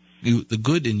 but the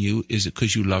good in you is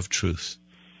because you love truth.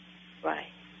 Right.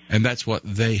 And that's what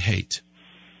they hate.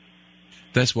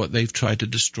 That's what they've tried to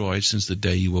destroy since the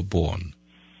day you were born.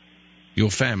 Your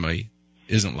family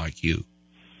isn't like you.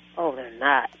 Oh, they're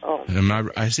not. Oh.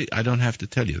 I see. I don't have to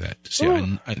tell you that. See,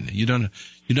 you don't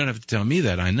have to tell me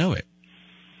that. I know it.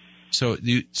 So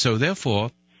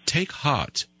therefore, take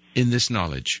heart in this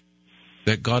knowledge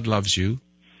that God loves you,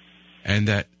 and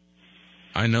that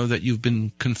I know that you've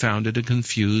been confounded and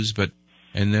confused,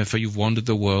 and therefore you've wandered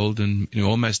the world and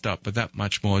all messed up, but that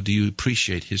much more do you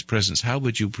appreciate his presence. How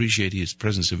would you appreciate his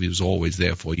presence if he was always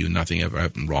there for you, nothing ever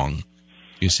happened wrong?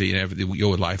 You see,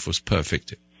 your life was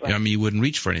perfect. Right. I mean, you wouldn't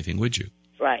reach for anything, would you?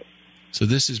 Right. So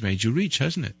this has made you reach,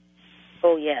 hasn't it?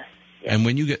 Oh, yes. And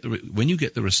when you get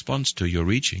the response to your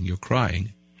reaching, your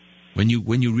crying, when you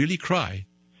really cry,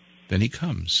 then he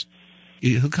comes.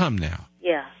 He'll come now.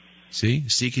 Yeah. See?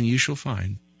 Seek and you shall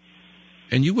find.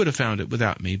 And you would have found it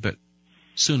without me, but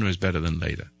sooner is better than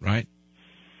later, right?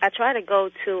 I try to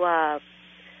go to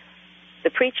the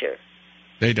preacher.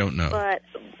 They don't know. But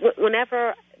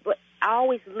whenever I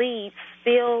always leave,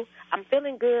 still, I'm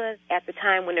feeling good at the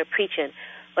time when they're preaching.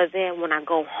 But then when I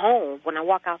go home, when I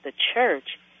walk out the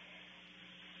church,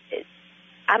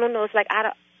 I don't know. It's like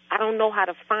I don't know how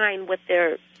to find what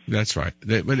they're. That's right.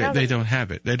 They don't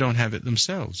have it. They don't have it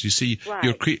themselves. You see,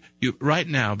 right. Right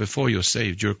now, before you're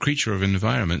saved, you're a creature of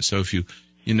environment. So if you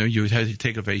had to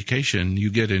take a vacation,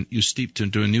 you steeped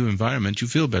into a new environment, you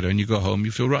feel better, and you go home,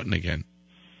 you feel rotten again.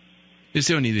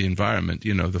 It's only the environment,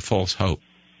 the false hope.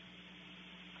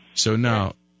 So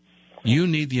now, you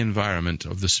need the environment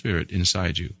of the Spirit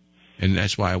inside you, and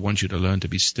that's why I want you to learn to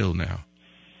be still now.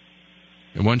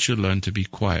 I want you to learn to be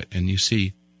quiet, and you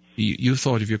see. You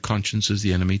thought of your conscience as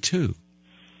the enemy too.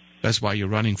 That's why you're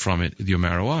running from it with your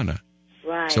marijuana.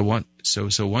 Right. So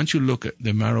once you look at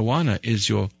the marijuana is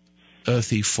your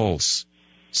earthy false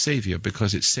savior,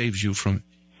 because it saves you from.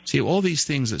 See, all these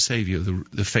things that save you,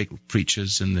 the fake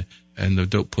preachers and the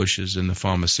dope pushers and the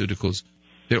pharmaceuticals,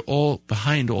 they're all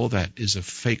behind. All that is a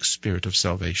fake spirit of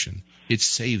salvation. It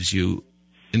saves you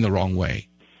in the wrong way.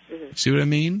 Mm-hmm. See what I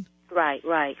mean? Right.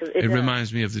 It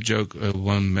reminds me of the joke.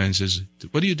 One man says,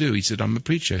 "What do you do?" He said, "I'm a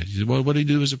preacher." He said, "Well, what do you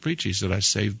do as a preacher?" He said, "I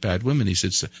save bad women." He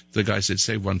said, the guy said,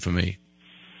 "Save one for me."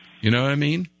 You know what I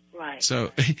mean? Right.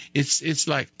 So it's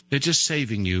like they're just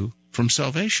saving you from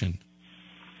salvation.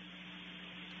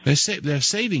 They're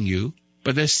saving you,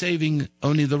 but they're saving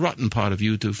only the rotten part of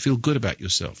you to feel good about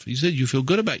yourself. You said you feel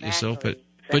good about yourself,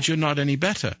 but you're not any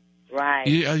better. Right.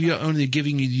 You're only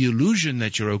giving you the illusion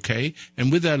that you're okay,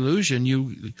 and with that illusion,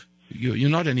 you're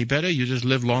not any better. You just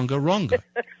live longer.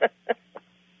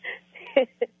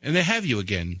 And they have you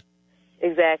again.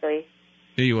 Exactly.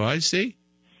 There you are. See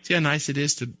how nice it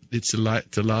is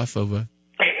to laugh over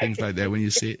things like that when you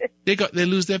see it. They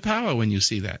lose their power when you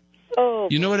see that. Oh.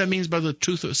 You know what it means by the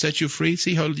truth that sets you free?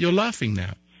 See how you're laughing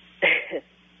now.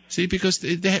 See, because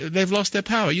they've lost their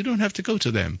power. You don't have to go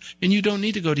to them, and you don't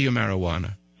need to go to your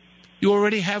marijuana. You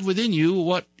already have within you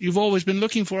what you've always been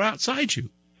looking for outside you.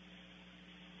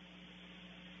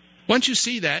 Once you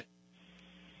see that,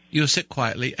 you'll sit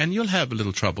quietly, and you'll have a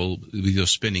little trouble with your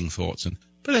spinning thoughts,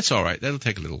 but that's all right. That'll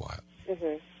take a little while.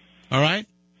 Mm-hmm. All right?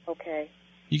 Okay.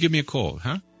 You give me a call,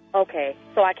 huh? Okay.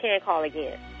 So I can't call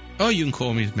again? Oh, you can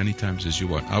call me as many times as you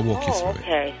want. I'll walk you through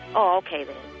it. Oh, okay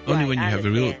then. Only when you have a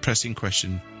real pressing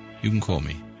question, you can call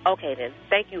me. Okay then.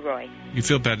 Thank you, Roy. You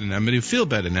feel better now. You feel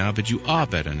better now, but you are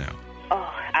better now.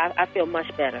 Oh, I feel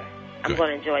much better. Good. I'm going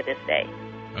to enjoy this day.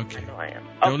 Okay. I know I am.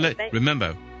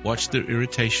 Remember, watch the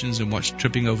irritations and watch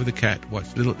tripping over the cat.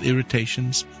 Watch little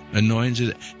irritations,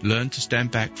 annoyances. Learn to stand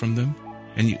back from them.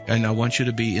 And I want you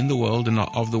to be in the world and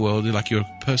not of the world, like you're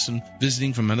a person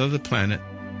visiting from another planet.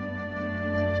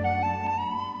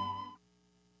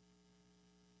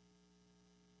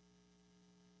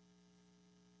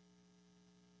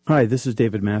 Hi, this is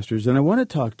David Masters, and I want to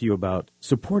talk to you about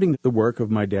supporting the work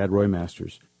of my dad, Roy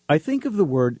Masters. I think of the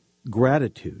word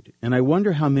gratitude, and I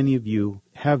wonder how many of you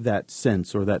have that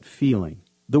sense or that feeling.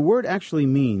 The word actually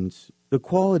means the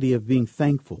quality of being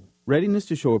thankful, readiness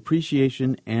to show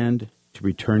appreciation, and to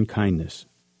return kindness.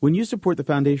 When you support the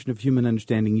foundation of human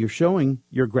understanding, you're showing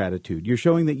your gratitude. You're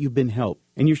showing that you've been helped,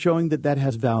 and you're showing that that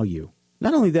has value.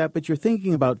 Not only that, but you're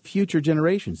thinking about future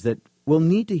generations that will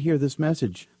need to hear this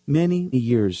message many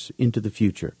years into the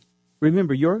future.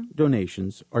 Remember, your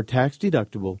donations are tax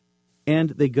deductible, and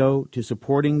they go to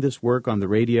supporting this work on the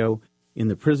radio, in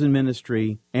the prison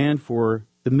ministry, and for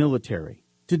the military.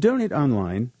 To donate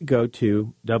online, go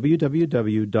to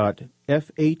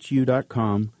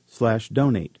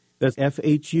www.fhu.com/donate. That's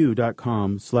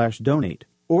fhu.com/donate.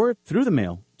 Or through the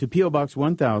mail to P.O. Box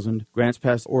 1000, Grants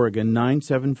Pass, Oregon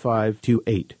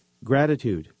 97528.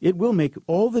 Gratitude. It will make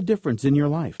all the difference in your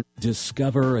life.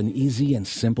 Discover an easy and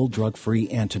simple drug-free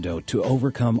antidote to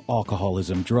overcome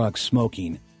alcoholism, drugs,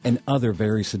 smoking, and other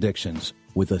various addictions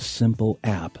with a simple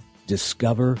app.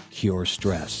 Discover Cure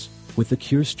Stress. With the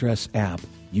Cure Stress app,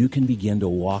 you can begin to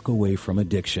walk away from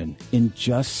addiction in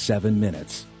just 7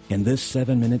 minutes. And this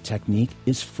 7-minute technique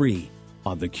is free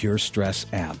on the Cure Stress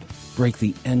app. Break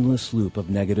the endless loop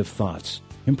of negative thoughts.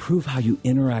 Improve how you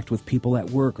interact with people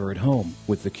at work or at home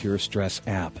with the Cure Stress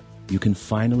app. You can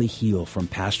finally heal from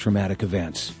past traumatic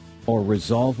events or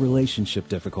resolve relationship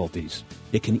difficulties.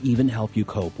 It can even help you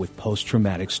cope with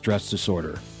post-traumatic stress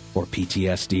disorder or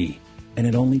PTSD. And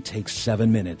it only takes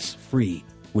 7 minutes free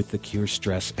with the Cure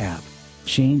Stress app.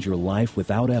 Change your life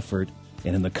without effort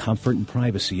and in the comfort and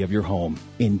privacy of your home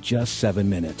in just 7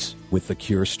 minutes with the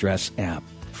Cure Stress app.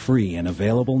 Free and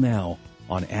available now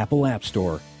on Apple App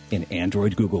Store and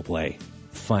Android Google Play.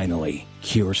 Finally,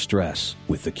 cure stress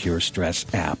with the Cure Stress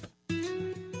app.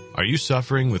 Are you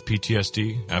suffering with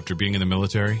PTSD after being in the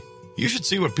military? You should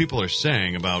see what people are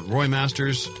saying about Roy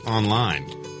Masters online.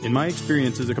 In my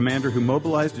experience as a commander who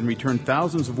mobilized and returned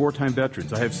thousands of wartime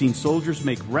veterans, I have seen soldiers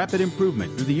make rapid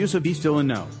improvement through the use of Be Still and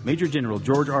Know. Major General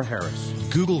George R. Harris.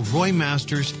 Google Roy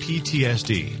Masters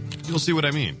PTSD. You'll see what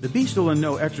I mean. The Be Still and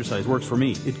Know exercise works for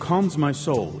me. It calms my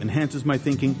soul, enhances my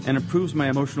thinking, and improves my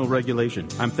emotional regulation.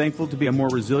 I'm thankful to be a more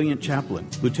resilient chaplain.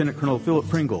 Lieutenant Colonel Philip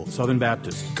Pringle, Southern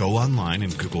Baptist. Go online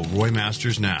and Google Roy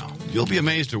Masters now. You'll be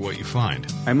amazed at what you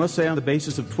find. I must say on the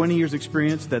basis of 20 years'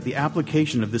 experience that the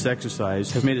application of this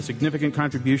exercise has made a significant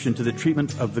contribution to the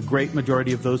treatment of the great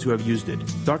majority of those who have used it.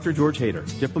 Dr. George Hader,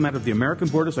 diplomat of the American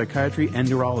Board of Psychiatry and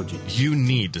Neurology. You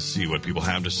need to see what people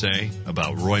have to say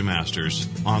about Roy Masters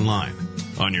online,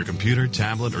 on your computer,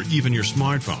 tablet, or even your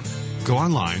smartphone. Go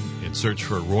online and search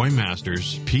for Roy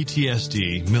Masters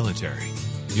PTSD Military.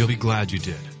 You'll be glad you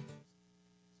did.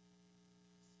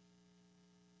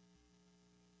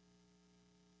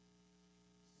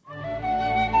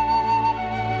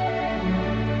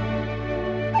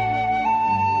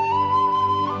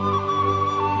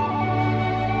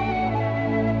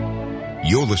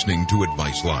 You're listening to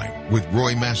Advice Line with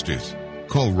Roy Masters.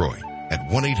 Call Roy at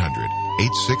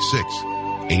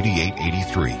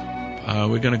 1-800-866-8883.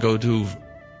 We're going to go to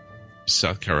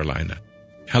South Carolina.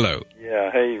 Hello.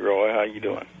 Yeah, hey, Roy. How you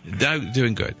doing?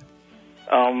 Doing good.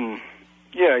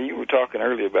 Yeah, you were talking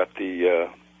earlier about the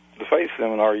faith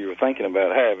seminar you were thinking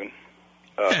about having.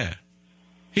 Yeah.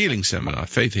 Healing seminar,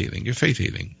 faith healing. Your faith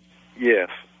healing. Yes.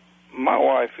 My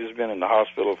wife has been in the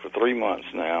hospital for 3 months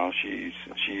now. She's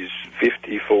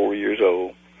 54 years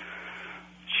old.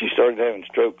 She started having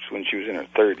strokes when she was in her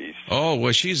 30s. Oh,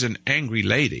 well, she's an angry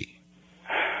lady,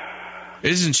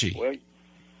 isn't she? Well,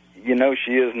 you know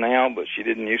she is now, but she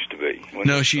didn't used to be.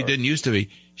 No, she didn't used to be.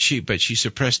 But she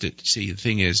suppressed it. See, the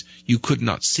thing is, you could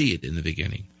not see it in the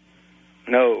beginning.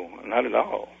 No, not at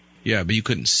all. Yeah, but you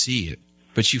couldn't see it.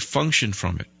 But she functioned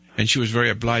from it, and she was a very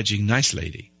obliging, nice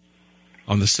lady.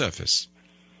 On the surface.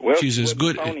 Well, she's as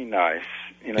good. Phony nice.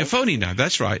 You know? Yeah, phony nice.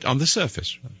 That's right. On the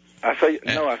surface. I say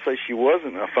she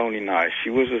wasn't a phony nice. She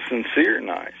was a sincere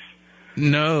nice.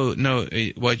 No.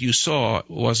 What you saw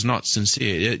was not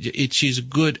sincere. She's a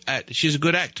good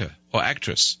actor or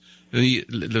actress.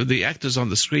 The actors on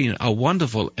the screen are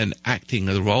wonderful in acting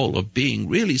the role of being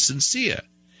really sincere.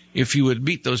 If you would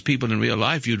meet those people in real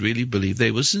life, you'd really believe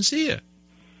they were sincere.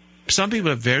 Some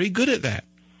people are very good at that.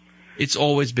 It's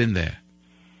always been there.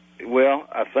 Well,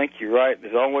 I think you're right.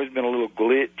 There's always been a little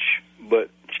glitch,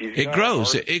 but it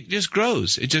grows. It just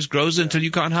grows. It just grows until you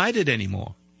can't hide it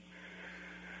anymore.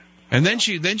 And then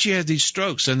she has these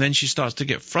strokes, and then she starts to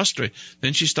get frustrated.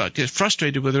 Then she gets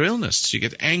frustrated with her illness. She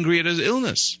gets angry at her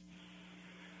illness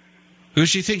because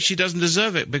she thinks she doesn't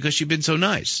deserve it because she's been so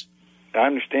nice. I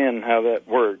understand how that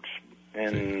works,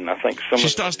 and I think she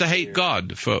starts to hate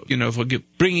God for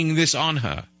bringing this on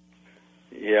her.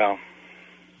 Yeah.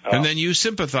 And then you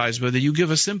sympathize with her. You give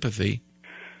her sympathy.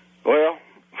 Well,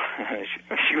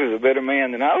 she was a better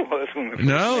man than I was.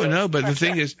 No, but the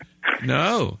thing is,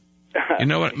 no. You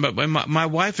know what? But when my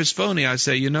wife is phony, I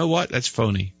say, you know what? That's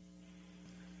phony.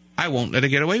 I won't let her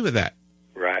get away with that.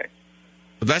 Right.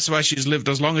 But that's why she's lived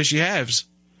as long as she has,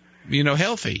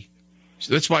 healthy.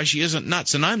 That's why she isn't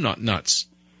nuts and I'm not nuts.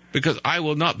 Because I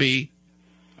will not be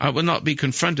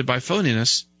confronted by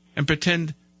phoniness and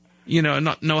pretend and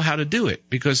not know how to do it.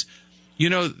 Because,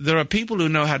 there are people who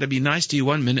know how to be nice to you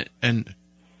one minute and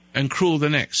cruel the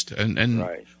next. And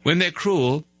right. When they're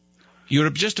cruel, you're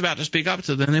just about to speak up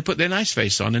to them and they put their nice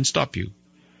face on and stop you.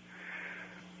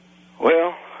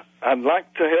 Well, I'd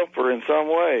like to help her in some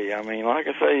way. I mean, like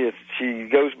I say, if she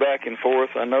goes back and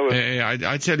forth, I know it.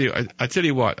 I tell you what. I tell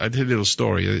you a little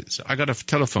story. I got a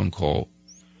telephone call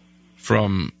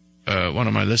from one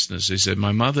of my listeners. He said,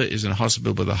 my mother is in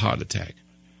hospital with a heart attack.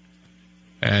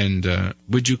 And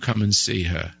would you come and see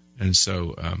her? And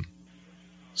so I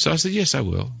said, yes, I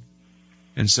will.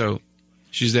 And so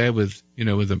she's there with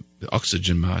the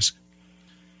oxygen mask.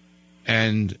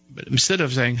 And instead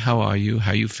of saying, how are you?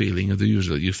 How are you feeling? Or the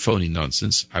usual, you phony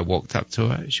nonsense, I walked up to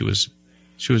her. She was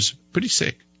pretty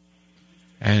sick.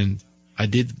 And I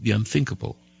did the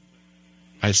unthinkable.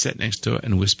 I sat next to her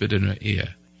and whispered in her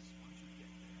ear,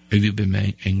 have you been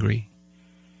angry?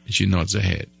 And she nods her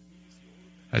head.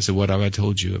 I said, what have I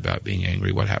told you about being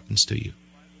angry? What happens to you?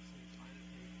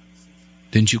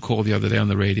 Didn't you call the other day on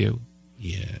the radio?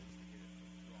 Yeah.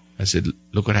 I said,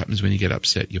 look what happens when you get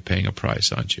upset. You're paying a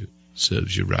price, aren't you?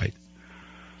 Serves you right.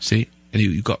 See? And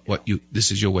you got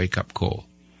this is your wake-up call.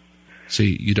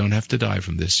 See, you don't have to die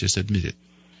from this. Just admit it.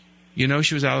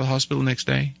 She was out of the hospital the next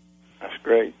day. That's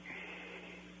great.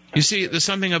 You see, there's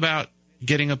something about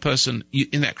getting a person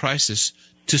in that crisis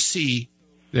to see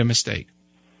their mistake.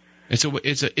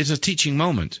 It's a teaching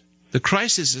moment. The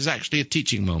crisis is actually a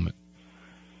teaching moment.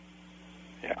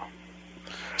 Yeah.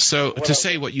 So to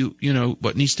say what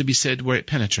what needs to be said where it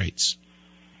penetrates.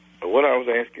 What I was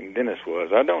asking Dennis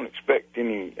was, I don't expect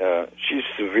any. She's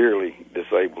severely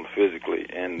disabled physically,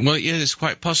 and well, yeah, it's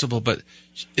quite possible, but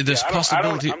there's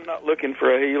possibility. I'm not looking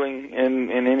for a healing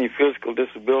in any physical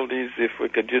disabilities. If we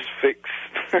could just fix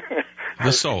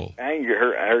the soul, anger,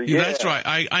 her. Yeah, that's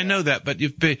right. I know that, but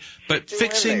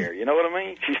fixing. There, you know what I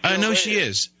mean? She's I know there. she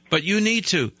is, but you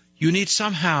need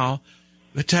somehow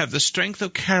to have the strength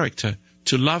of character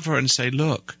to love her and say,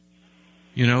 look,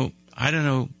 I don't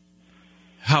know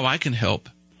how I can help.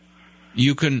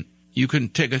 You can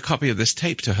take a copy of this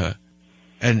tape to her,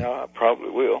 and I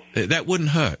probably will. That wouldn't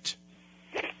hurt.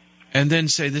 And then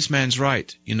say, this man's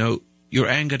right. Your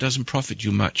anger doesn't profit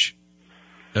you much.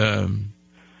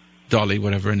 Dolly,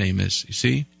 whatever her name is, you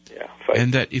see? Yeah.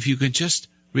 And that if you can just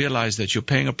realize that you're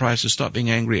paying a price to stop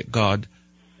being angry at God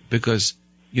because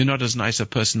you're not as nice a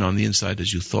person on the inside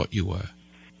as you thought you were.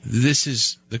 This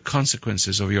is the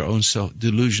consequences of your own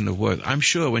delusion of worth. I'm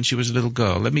sure when she was a little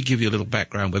girl, let me give you a little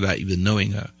background without even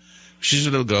knowing her. She was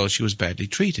a little girl, she was badly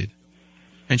treated.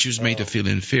 And she was made to feel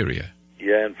inferior.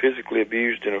 Yeah, and physically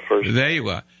abused in her first. There you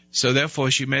are. So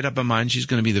therefore she made up her mind she's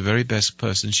going to be the very best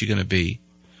person she's going to be.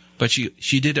 But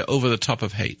she did it over the top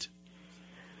of hate.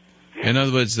 In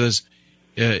other words, there's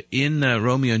in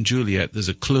Romeo and Juliet, there's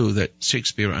a clue that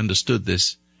Shakespeare understood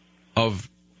this of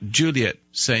Juliet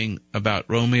saying about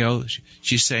Romeo.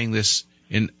 She's saying this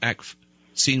in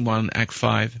Scene 1, Act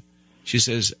 5. She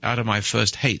says, out of my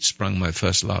first hate sprung my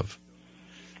first love.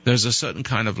 There's a certain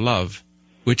kind of love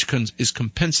which is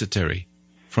compensatory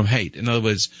from hate. In other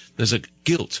words, there's a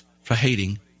guilt for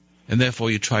hating, and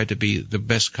therefore you try to be the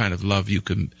best kind of love you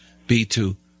can be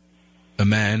to a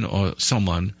man or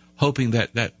someone, hoping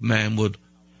that that man would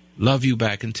love you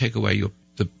back and take away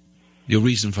your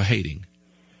reason for hating.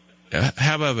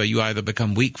 However, you either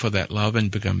become weak for that love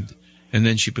and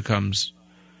then she becomes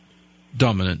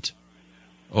dominant,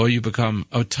 or you become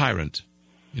a tyrant,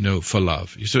 for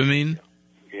love. You see what I mean?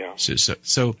 Yeah.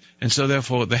 So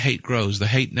therefore the hate grows. The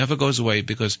hate never goes away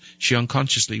because she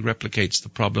unconsciously replicates the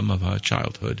problem of her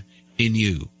childhood in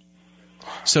you.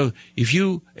 So if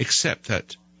you accept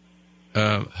that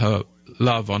her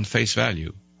love on face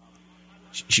value,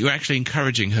 you're actually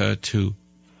encouraging her to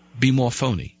be more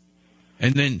phony.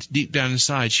 And then deep down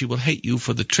inside, she will hate you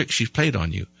for the trick she's played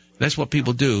on you. That's what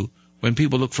people do when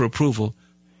people look for approval,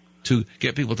 to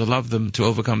get people to love them, to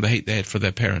overcome the hate they had for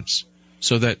their parents.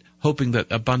 So that, hoping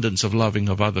that abundance of loving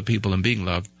of other people and being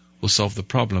loved will solve the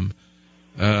problem.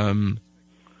 The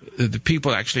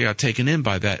people actually are taken in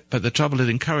by that, but the trouble, it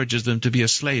encourages them to be a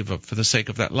slave for the sake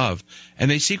of that love. And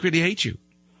they secretly hate you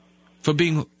for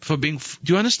being,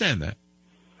 do you understand that?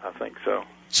 I think so.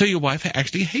 So your wife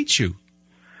actually hates you.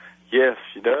 Yes,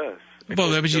 she does.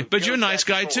 Well, but you're a nice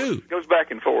guy, too. It goes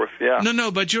back and forth, yeah.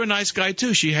 No, but you're a nice guy,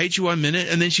 too. She hates you 1 minute,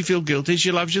 and then she feels guilty.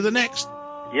 She loves you the next.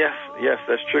 Yes,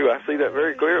 that's true. I see that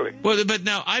very clearly. Well, but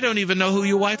now I don't even know who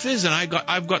your wife is, and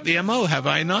I've got the M.O., have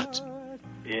I not?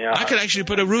 Yeah. I could actually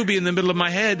put a ruby in the middle of my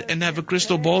head and have a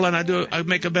crystal ball, and I'd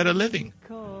make a better living.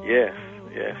 Yes.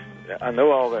 I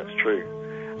know all that's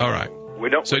true. All right.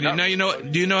 So now you know.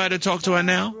 Do you know how to talk to her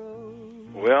now?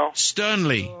 Well,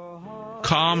 sternly,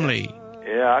 calmly,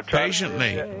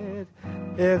 patiently.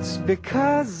 It's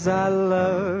because I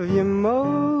love you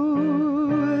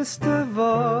most of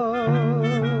all.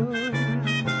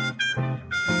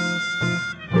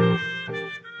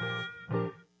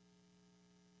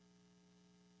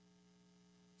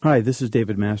 Hi, this is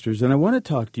David Masters, and I want to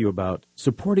talk to you about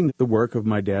supporting the work of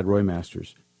my dad, Roy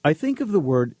Masters. I think of the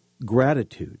word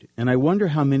gratitude, and I wonder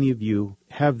how many of you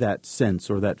have that sense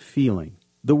or that feeling.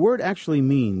 The word actually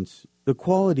means the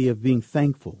quality of being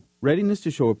thankful, readiness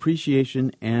to show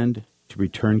appreciation, and to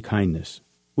return kindness.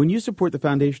 When you support the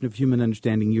Foundation of Human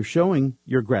Understanding, you're showing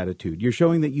your gratitude. You're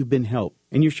showing that you've been helped,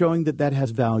 and you're showing that that has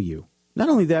value. Not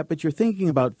only that, but you're thinking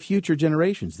about future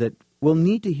generations that will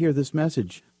need to hear this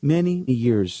message many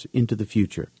years into the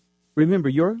future. Remember,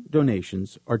 your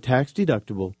donations are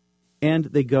tax-deductible, and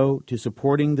they go to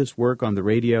supporting this work on the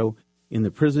radio, in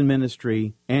the prison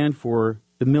ministry, and for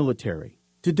the military.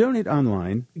 To donate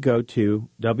online, go to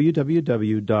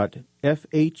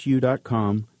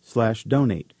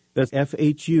www.fhu.com/donate. That's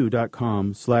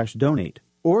fhu.com/donate.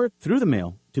 Or through the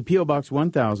mail to P.O. Box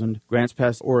 1000, Grants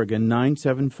Pass, Oregon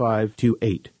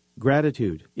 97528.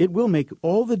 Gratitude. It will make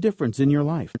all the difference in your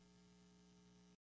life.